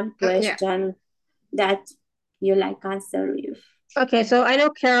 yeah, one Yeah. question that you like answer with. Okay, so I know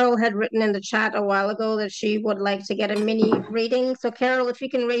Carol had written in the chat a while ago that she would like to get a mini reading. So Carol, if you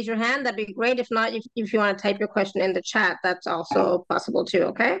can raise your hand, that'd be great. If not, if you want to type your question in the chat, that's also possible too,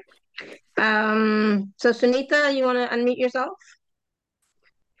 okay? So Sunita, you want to unmute yourself?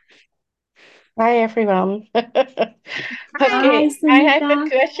 Hi everyone. Hi, Okay, I have a Sunita.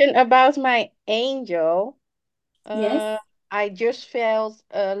 question about my angel. Yes, I just felt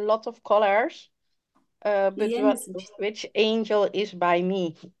a lot of colors, but yes. which angel is by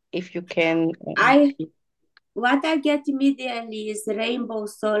me? If you can I see. what I get immediately is rainbow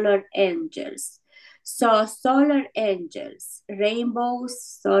solar angels. So solar angels, rainbow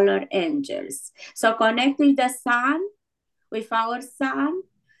solar angels. So connect with the sun, with our sun.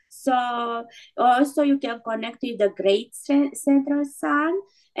 So also you can connect with the great central sun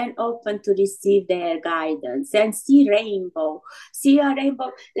and open to receive their guidance and see rainbow. See a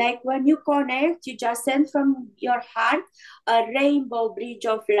rainbow. Like when you connect, you just send from your heart a rainbow bridge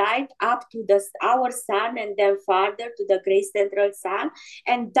of light up to the our sun and then farther to the great central sun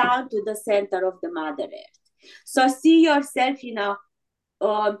and down to the center of the Mother Earth. So see yourself in a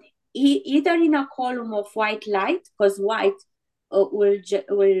either in a column of white light, because white will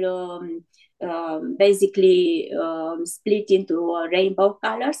basically split into rainbow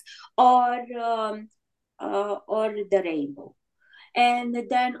colors, or the rainbow. And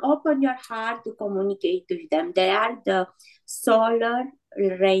then open your heart to communicate with them. They are the solar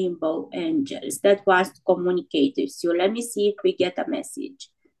rainbow angels that wants to communicate with you. Let me see if we get a message.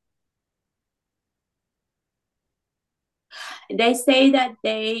 They say that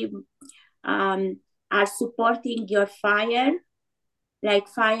they um, are supporting your fire, like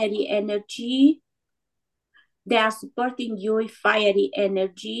fiery energy. They are supporting you with fiery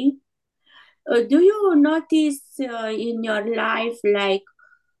energy. Do you notice in your life, like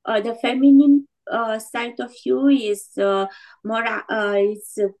the feminine side of you is more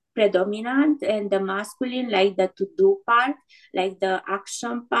is predominant, and the masculine, like the to do part, like the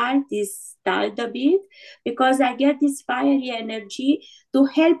action part, is stalled a bit? Because I get this fiery energy to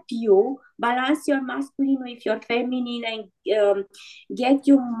help you balance your masculine with your feminine and get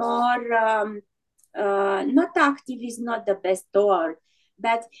you more. Not active is not the best word,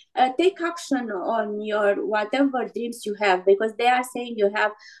 but take action on your whatever dreams you have, because they are saying you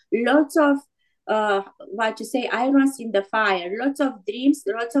have lots of what you say, irons in the fire, lots of dreams,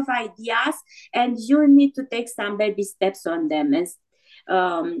 lots of ideas, and you need to take some baby steps on them and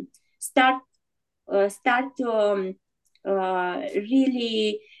um, start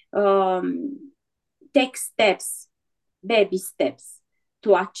really take steps, baby steps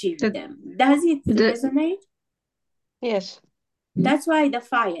to achieve The, them. Does it the, resonate? Yes. That's why the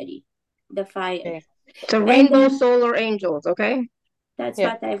fire. Okay. so And rainbow then solar angels, okay? that's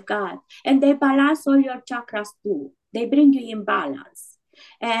Yeah. what I've got. And they balance all your chakras too. They bring you in balance.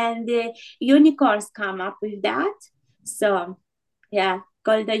 And unicorns come up with that. So, yeah,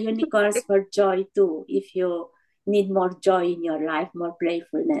 call the unicorns for joy too, if you need more joy in your life, more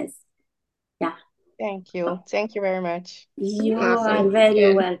playfulness. Yeah. Thank you. Thank you very much. You Awesome. are very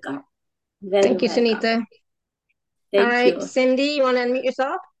Good. welcome. Very Thank you, welcome. Sunita. All Thank right, you. Cindy, you want to unmute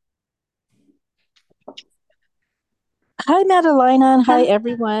yourself? Hi, Madelina, and hi,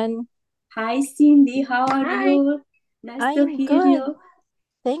 everyone. Hi, Cindy. How are Hi. you? Nice I to am hear good. you.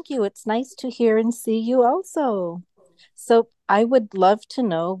 Thank you. It's nice to hear and see you also. So, I would love to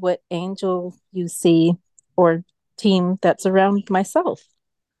know what angel you see or team that's around myself.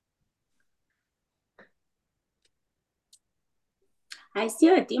 I see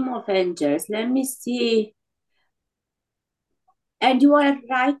a team of angels. Let me see. And you were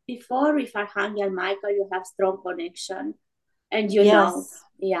right before with Archangel Michael, you have strong connection. And Yes,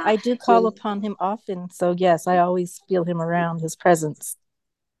 yeah. I do call upon him often. So, yes, I always feel him around, his presence.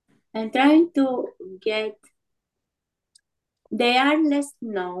 I'm trying to get They are less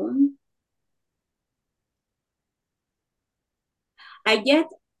known. I get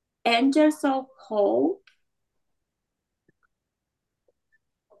angels of hope.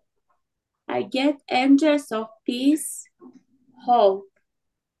 I get angels of peace, hope,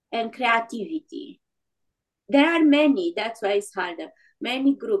 and creativity. There are many, that's why it's harder.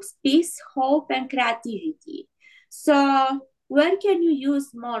 Many groups, peace, hope, and creativity. So where can you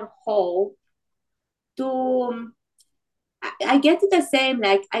use more hope to, I get the same,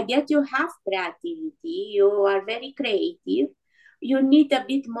 like I get you have creativity, you are very creative. You need a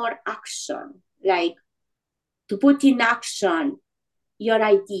bit more action, like to put in action your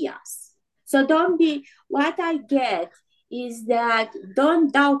ideas. So don't be, what I get is that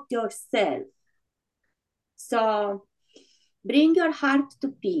don't doubt yourself. So bring your heart to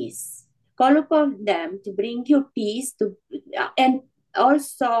peace. Call upon them to bring you peace to, and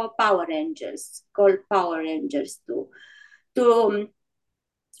also power angels, call power angels to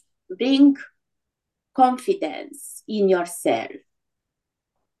bring confidence in yourself.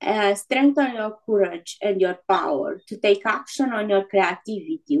 Strengthen your courage and your power to take action on your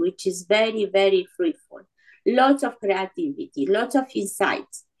creativity, which is very, very fruitful. Lots of creativity, lots of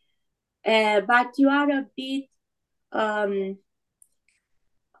insights. But you are a bit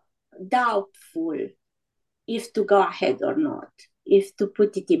doubtful if to go ahead or not, if to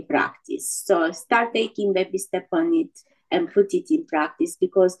put it in practice. So start taking baby step on it and put it in practice,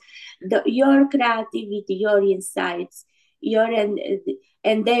 because your creativity, your insights, your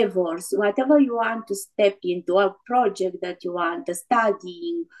endeavors, whatever you want to step into, a project that you want, a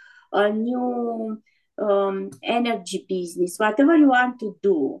studying, a new energy business, whatever you want to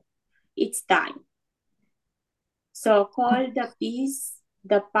do, it's time. So call the peace,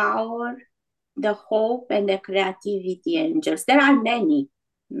 the power, the hope, and the creativity angels. There are many,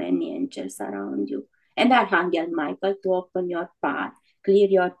 many angels around you. And Archangel Michael to open your path, clear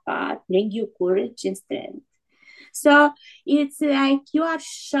your path, bring you courage and strength. So it's like you are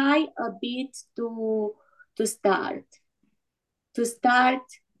shy a bit to start. To start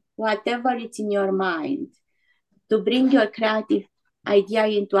whatever it's in your mind, to bring your creative idea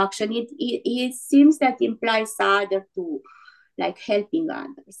into action. It seems that implies other to like helping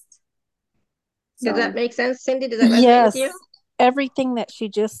others. Does that make sense, Cindy? Does that resonate Yes, with you? everything that she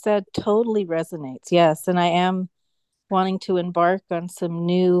just said totally resonates. Yes, and I am wanting to embark on some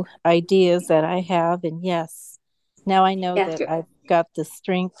new ideas that I have. And yes, now I know Yeah. that I've got the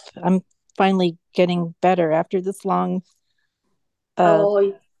strength. I'm finally getting better after this long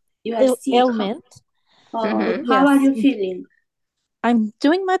Oh, you are sick. ailment. Mhm. How are Yes, you feeling? I'm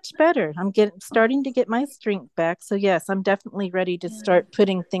doing much better. I'm starting to get my strength back. So yes, I'm definitely ready to start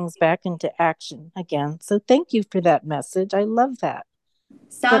putting things back into action again. So thank you for that message. I love that.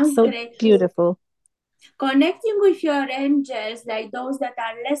 That's Sounds so great. beautiful. Connecting with your angels, like those that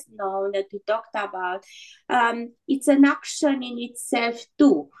are less known that we talked about, it's an action in itself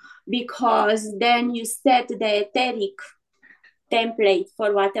too, because then you set the etheric template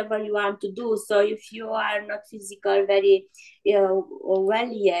for whatever you want to do. So if you are not physical very well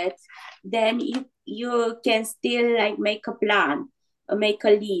yet, then you can still like make a plan, make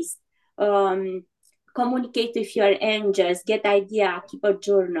a list, communicate with your angels, get idea, keep a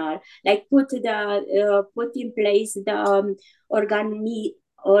journal, like put in place the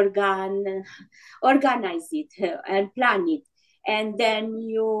organize it and plan it, and then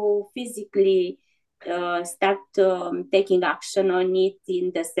you physically start taking action on it,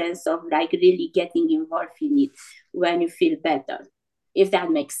 in the sense of like really getting involved in it when you feel better, if that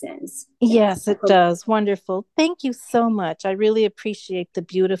makes sense. Yes, it does. Wonderful. Thank you so much. I really appreciate the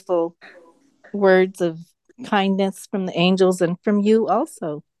beautiful words of kindness from the angels and from you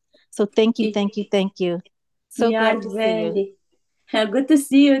also. So thank you, thank you, thank you. So You are glad to see you. very good to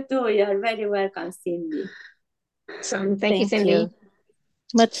see you too. You are very welcome, Cindy. So thank you, Thank Cindy. you.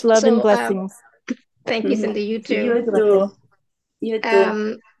 Much love and So blessings. thank you, Cindy. You too. You too. You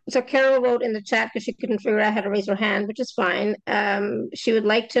too. So Carol wrote in the chat because she couldn't figure out how to raise her hand, which is fine. She would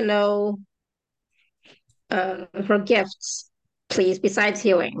like to know her gifts, please, besides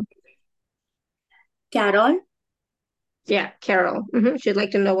healing. Carol, Yeah, Carol. She'd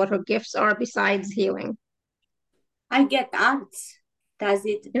like to know what her gifts are besides healing. I get art. Does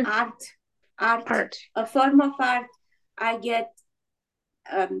it? Yeah. Art. A form of art. I get,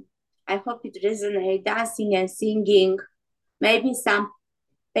 I hope it resonates, dancing and singing, maybe some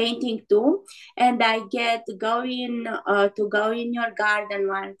painting too. And I get going to go in your garden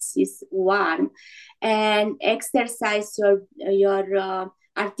once it's warm and exercise your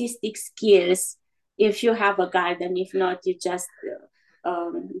artistic skills, if you have a garden. If not, you just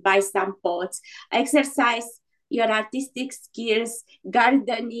buy some pots. Exercise your artistic skills,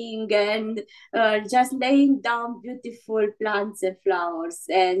 gardening, and just laying down beautiful plants and flowers.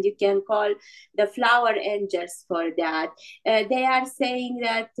 And you can call the flower angels for that. They are saying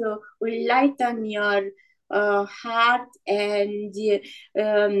that will lighten your heart, and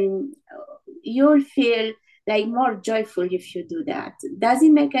you'll feel like more joyful if you do that. Does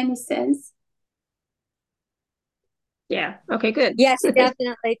it make any sense? Yeah. Okay, good. Yes,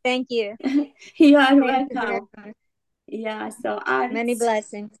 definitely. Thank you. You are Thank you very welcome. much. Yeah, so arts. Many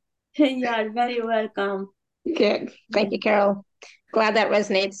blessings. You are very welcome. Good. Thank you, Carol. Glad that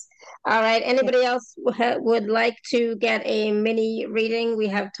resonates. All right. Anybody else would like to get a mini reading? We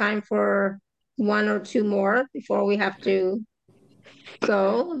have time for one or two more before we have to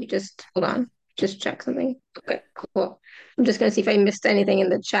go. Let me just hold on. Just check something. Okay, cool. I'm just gonna see if I missed anything in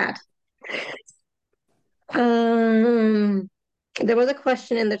the chat. There was a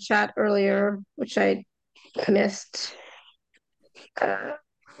question in the chat earlier, which I missed.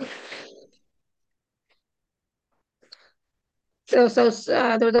 So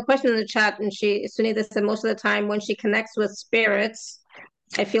there was a question in the chat, and Sunita said most of the time when she connects with spirits,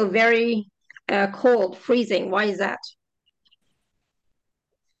 I feel very cold, freezing. Why is that?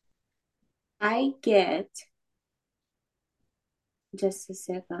 I get, just a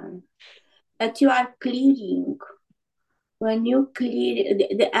second, that you are clearing. When you clear,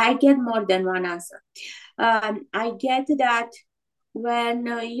 I get more than one answer. I get that when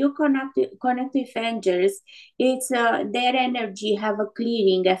you connect with angels, it's their energy have a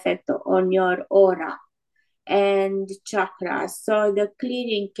clearing effect on your aura and chakras, so the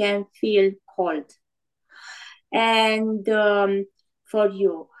clearing can feel cold and for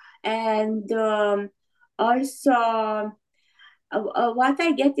you. And also what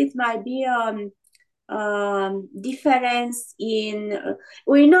I get, it might be difference in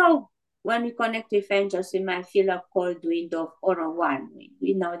we know when we connect with angels we might feel a cold wind or a warm wind,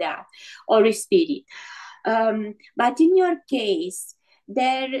 we know that, or a spirit, but in your case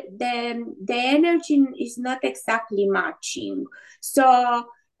the energy is not exactly matching, so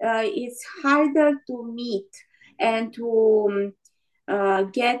it's harder to meet and to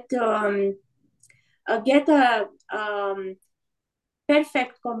get a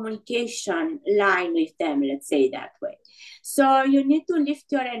perfect communication line with them, let's say that way. So you need to lift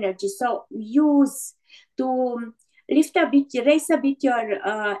your energy. So use to lift a bit, raise a bit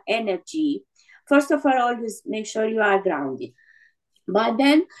your energy. First of all, always make sure you are grounded. But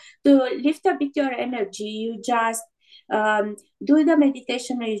then to lift a bit your energy, you just do the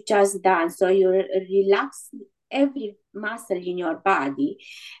meditation you just done. So you relax every muscle in your body,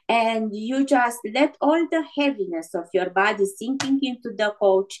 and you just let all the heaviness of your body sinking into the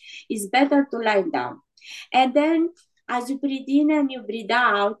couch. Is better to lie down, and then as you breathe in and you breathe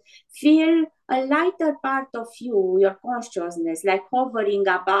out, feel a lighter part of you, your consciousness, like hovering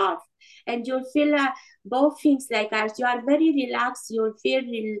above, and you'll feel both things, like as you are very relaxed, you'll feel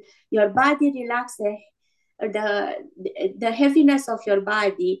your body relaxed, the heaviness of your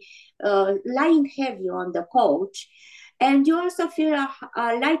body lying heavy on the couch, and you also feel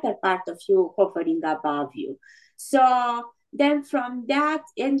a lighter part of you hovering above you. So then from that,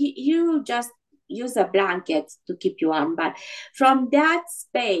 and you just use a blanket to keep you warm, but from that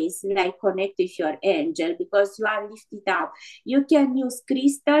space, like connect with your angel, because you are lifted up. You can use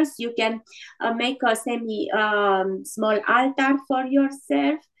crystals, you can make a small altar for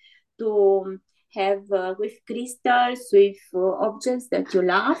yourself to have with crystals, with objects that you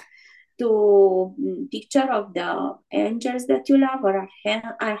love, to picture of the angels that you love, or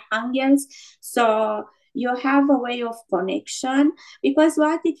archangels. So you have a way of connection, because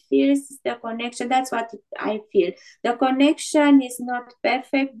what it feels is the connection. That's what I feel. The connection is not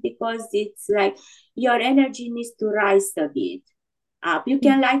perfect because it's like your energy needs to rise a bit up. You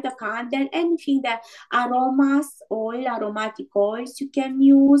can light a candle, anything that aromas, aromatic oils you can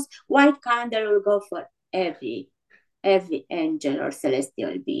use. White candle will go for every angel or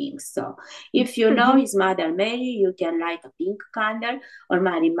celestial being. So if you know it's Mother Mary, you can light a pink candle, or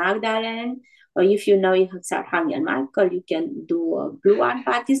Mary Magdalene, or if you know it's Archangel Michael, you can do a blue one,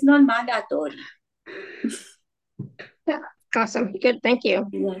 but it's not mandatory. Yeah, awesome. Good, thank you.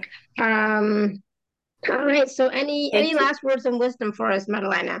 Yeah. All right, so any last words of wisdom for us,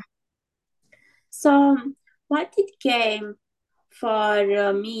 Madelina? So what it came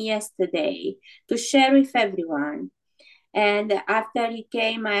for me yesterday to share with everyone, and after he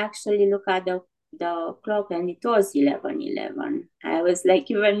came, I actually looked at the clock, and it was 11:11. I was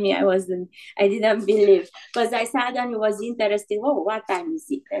like, even me, I didn't believe, because I suddenly was interested. Oh, what time is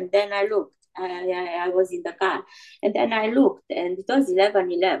it? And then I looked. I was in the car, and then I looked, and it was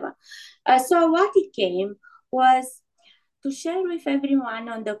 11:11. So what it came was to share with everyone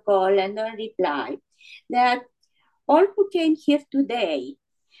on the call and on reply that all who came here today,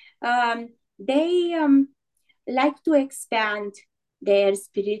 they like to expand their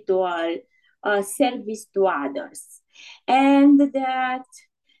spiritual service to others, and that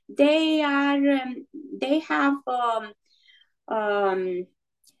they are they have um,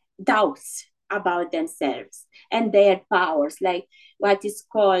 doubts about themselves and their powers, like what is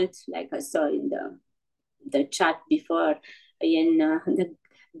called, like I saw in the chat before, in the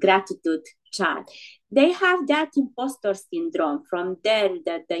gratitude chat, they have that imposter syndrome. From there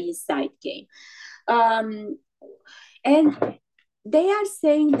that the insight came. And they are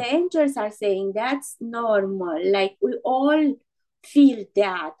saying, the angels are saying, that's normal. Like we all feel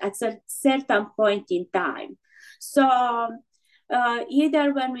that at a certain point in time. So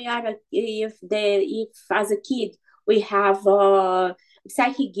either when we are, if as a kid we have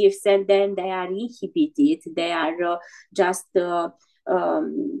psychic gifts and then they are inhibited, they are just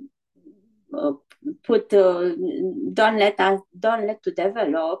um, uh, put don't let to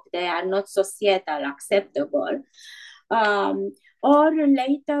develop, they are not societal acceptable, or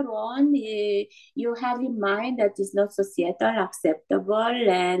later on you have in mind that is not societal acceptable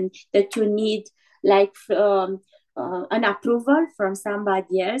and that you need like an approval from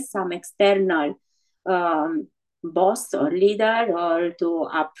somebody else, some external um, boss or leader, or to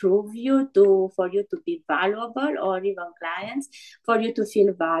approve you, to for you to be valuable, or even clients, for you to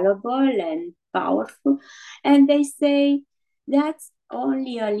feel valuable and powerful. And they say that's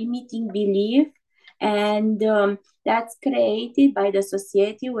only a limiting belief, and that's created by the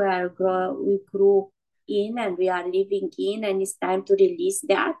society we grew in and we are living in, and it's time to release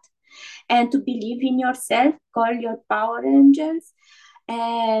that and to believe in yourself. Call your power angels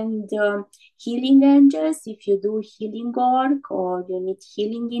and healing angels if you do healing work or you need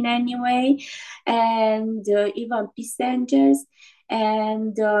healing in any way, and even peace angels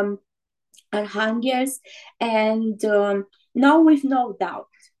and archangels, and know with no doubt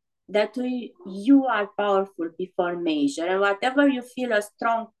that you are powerful before measure, and whatever you feel a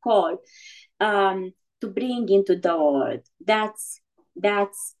strong call to bring into the world, that's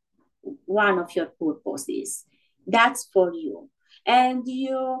one of your purposes. That's for you. And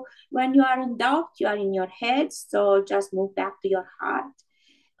you, when you are in doubt, you are in your head. So just move back to your heart,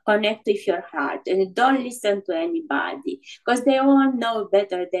 connect with your heart, and don't listen to anybody, because they all know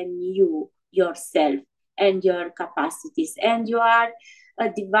better than you yourself and your capacities. And you are a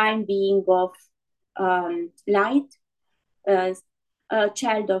divine being of light, a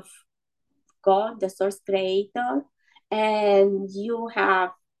child of God, the source creator, and you have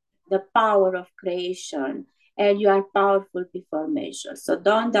the power of creation, and you are powerful before measure. So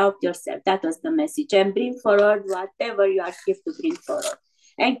don't doubt yourself. That was the message. And bring forward whatever you are here to bring forward.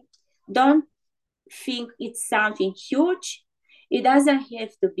 And don't think it's something huge. It doesn't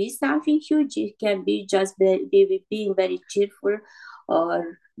have to be something huge. It can be just being very cheerful,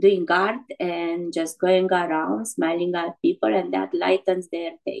 or doing art and just going around smiling at people, and that lightens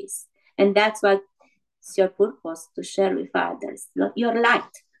their days. And that's what it's your purpose, to share with others your light.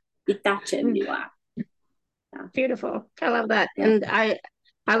 It touches everyone. Yeah. Beautiful. I love that. Yeah. And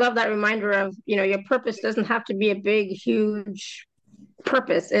I love that reminder of, your purpose doesn't have to be a big, huge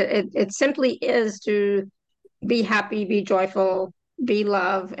purpose. It simply is to be happy, be joyful, be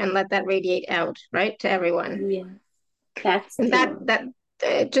love, and let that radiate out, right, to everyone. Yeah, that's And true.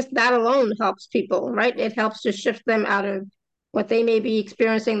 that just that alone helps people, right? It helps to shift them out of what they may be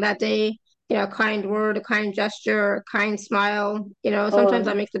experiencing that day. A kind word, a kind gesture, a kind smile. Sometimes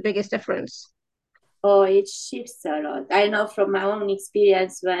that Oh, makes the biggest difference. oh, it shifts a lot. I know from my own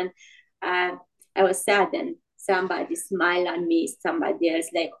experience when uh, I was sad and somebody smiled at me, somebody else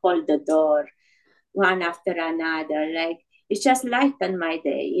like hold the door, one after another. Like it just lightened my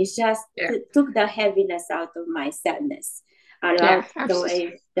day. It just Yeah. took the heaviness out of my sadness. I Yeah, love the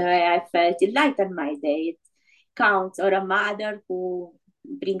way I felt. It lightened my day. It counts. Or a mother who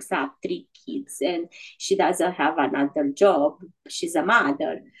brings up three kids and she doesn't have another job. She's a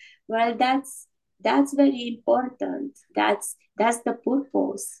mother. Well, that's very important. That's the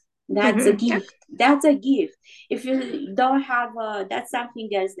purpose. That's a Yeah. gift. That's a gift. If you don't have that's something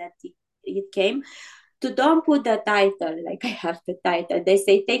else that it came to. Don't put the title, like I have the title. They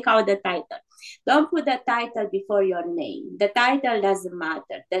say take out the title. Don't put the title before your name. The title doesn't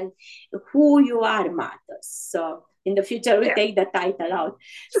matter. Then who you are matters. So In the future, we take the title out.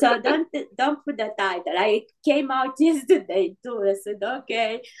 So don't put the title. I came out yesterday too. I said,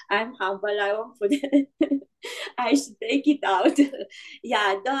 okay, I'm humble. I won't put it. I should take it out.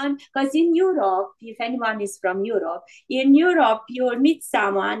 Yeah, don't. Because in Europe, if anyone is from Europe, in Europe, you will meet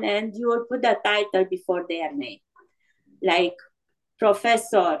someone and you will put the title before their name. Like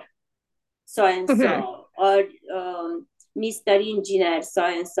Professor so-and-so, or Mr. Engineer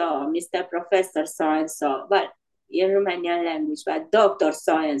so-and-so, Mr. Professor so-and-so, but in Romanian language, but Doctor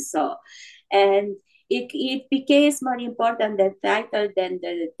so-and-so. And it becomes more important, the title, than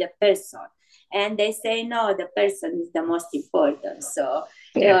the person. And they say, no, the person is the most important. So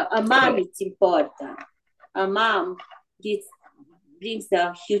a mom is important. A mom brings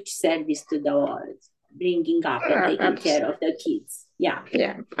a huge service to the world, bringing up and taking care of the kids. Yeah.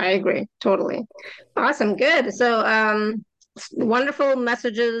 Yeah, I agree. Totally. Awesome. Good. So, wonderful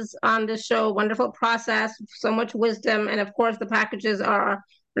messages on this show, wonderful process, so much wisdom. And of course, the packages are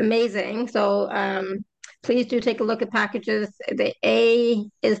amazing. So, please do take a look at packages. The A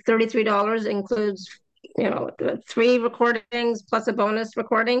is $33, includes 3 recordings plus a bonus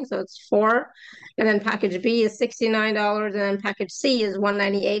recording, so it's 4. And then package B is $69, and then package C is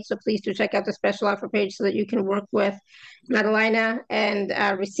 $198. So please do check out the special offer page so that you can work with Madelina and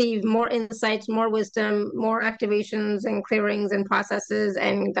receive more insights, more wisdom, more activations and clearings and processes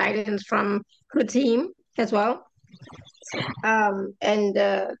and guidance from the team as well.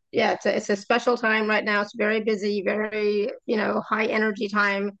 It's a special time right now. It's very busy, very high energy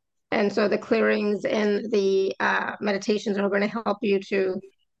time. And so the clearings and the meditations are going to help you to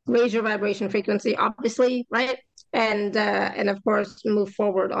raise your vibration frequency, obviously, right? And of course, move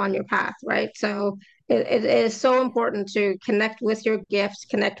forward on your path, right? So it is so important to connect with your gifts,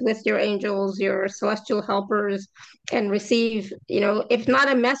 connect with your angels, your celestial helpers, and receive, if not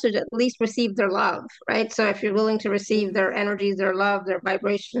a message, at least receive their love, right? So if you're willing to receive their energies, their love, their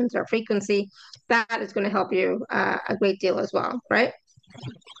vibrations, their frequency, that is going to help you a great deal as well, right?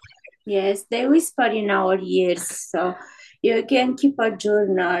 Yes, they whisper in our ears. So you can keep a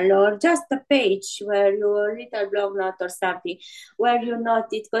journal or just a page where your little blog note or something where you note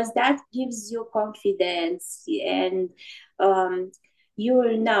it, because that gives you confidence, and you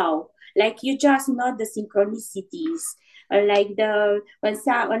will know. Like you just know the synchronicities, like when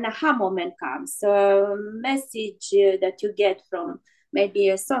an aha moment comes, a message that you get from maybe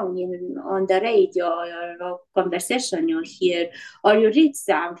a song on the radio or a conversation you hear, or you read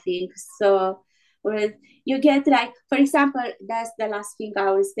something. So you get, like, for example, that's the last thing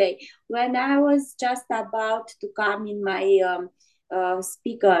I will say. When I was just about to come in my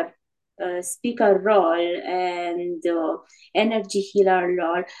speaker role and energy healer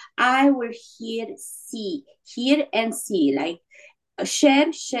role, I will hear and see, like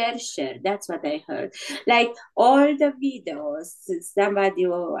share. That's what I heard. Like all the videos,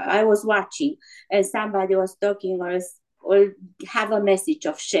 I was watching, and somebody was talking or have a message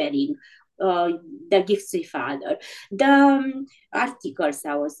of sharing the gifts with other. The articles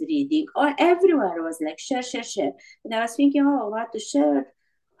I was reading, or everywhere was like share. And I was thinking, oh, what to share,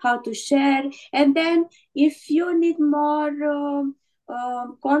 how to share. And then if you need more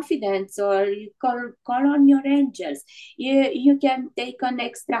confidence, or you call on your angels, you can take an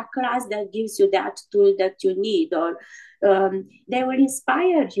extra class that gives you that tool that you need, or they will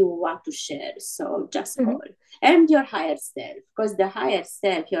inspire you what to share. So just call. And your higher self, because your higher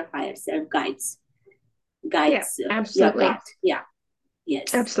self guides your path. Yeah.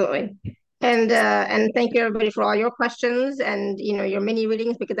 Yes, absolutely. And thank you everybody for all your questions and your mini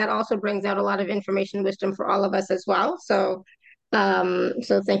readings, because that also brings out a lot of information, wisdom for all of us as well. So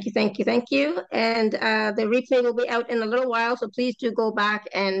thank you. And the replay will be out in a little while, so please do go back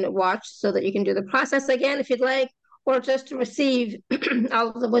and watch so that you can do the process again if you'd like, or just to receive all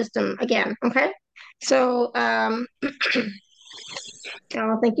of the wisdom again. Okay. So thank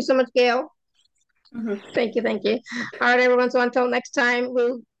you so much, Gail. Thank you. All right, everyone. So until next time,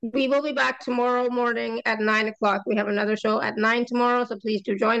 we will be back tomorrow morning at 9 o'clock. We have another show at 9 tomorrow, so please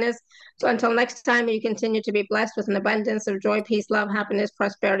do join us. So until next time, you continue to be blessed with an abundance of joy, peace, love, happiness,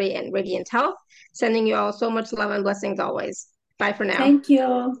 prosperity, and radiant health. Sending you all so much love and blessings always. Bye for now. Thank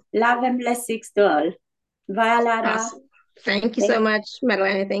you. Love and blessings to all. Bye, Alara. Awesome. Thank you so much,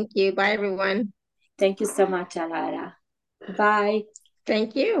 Madelina. Thank you. Bye, everyone. Thank you so much, Alara. Bye.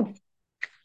 Thank you.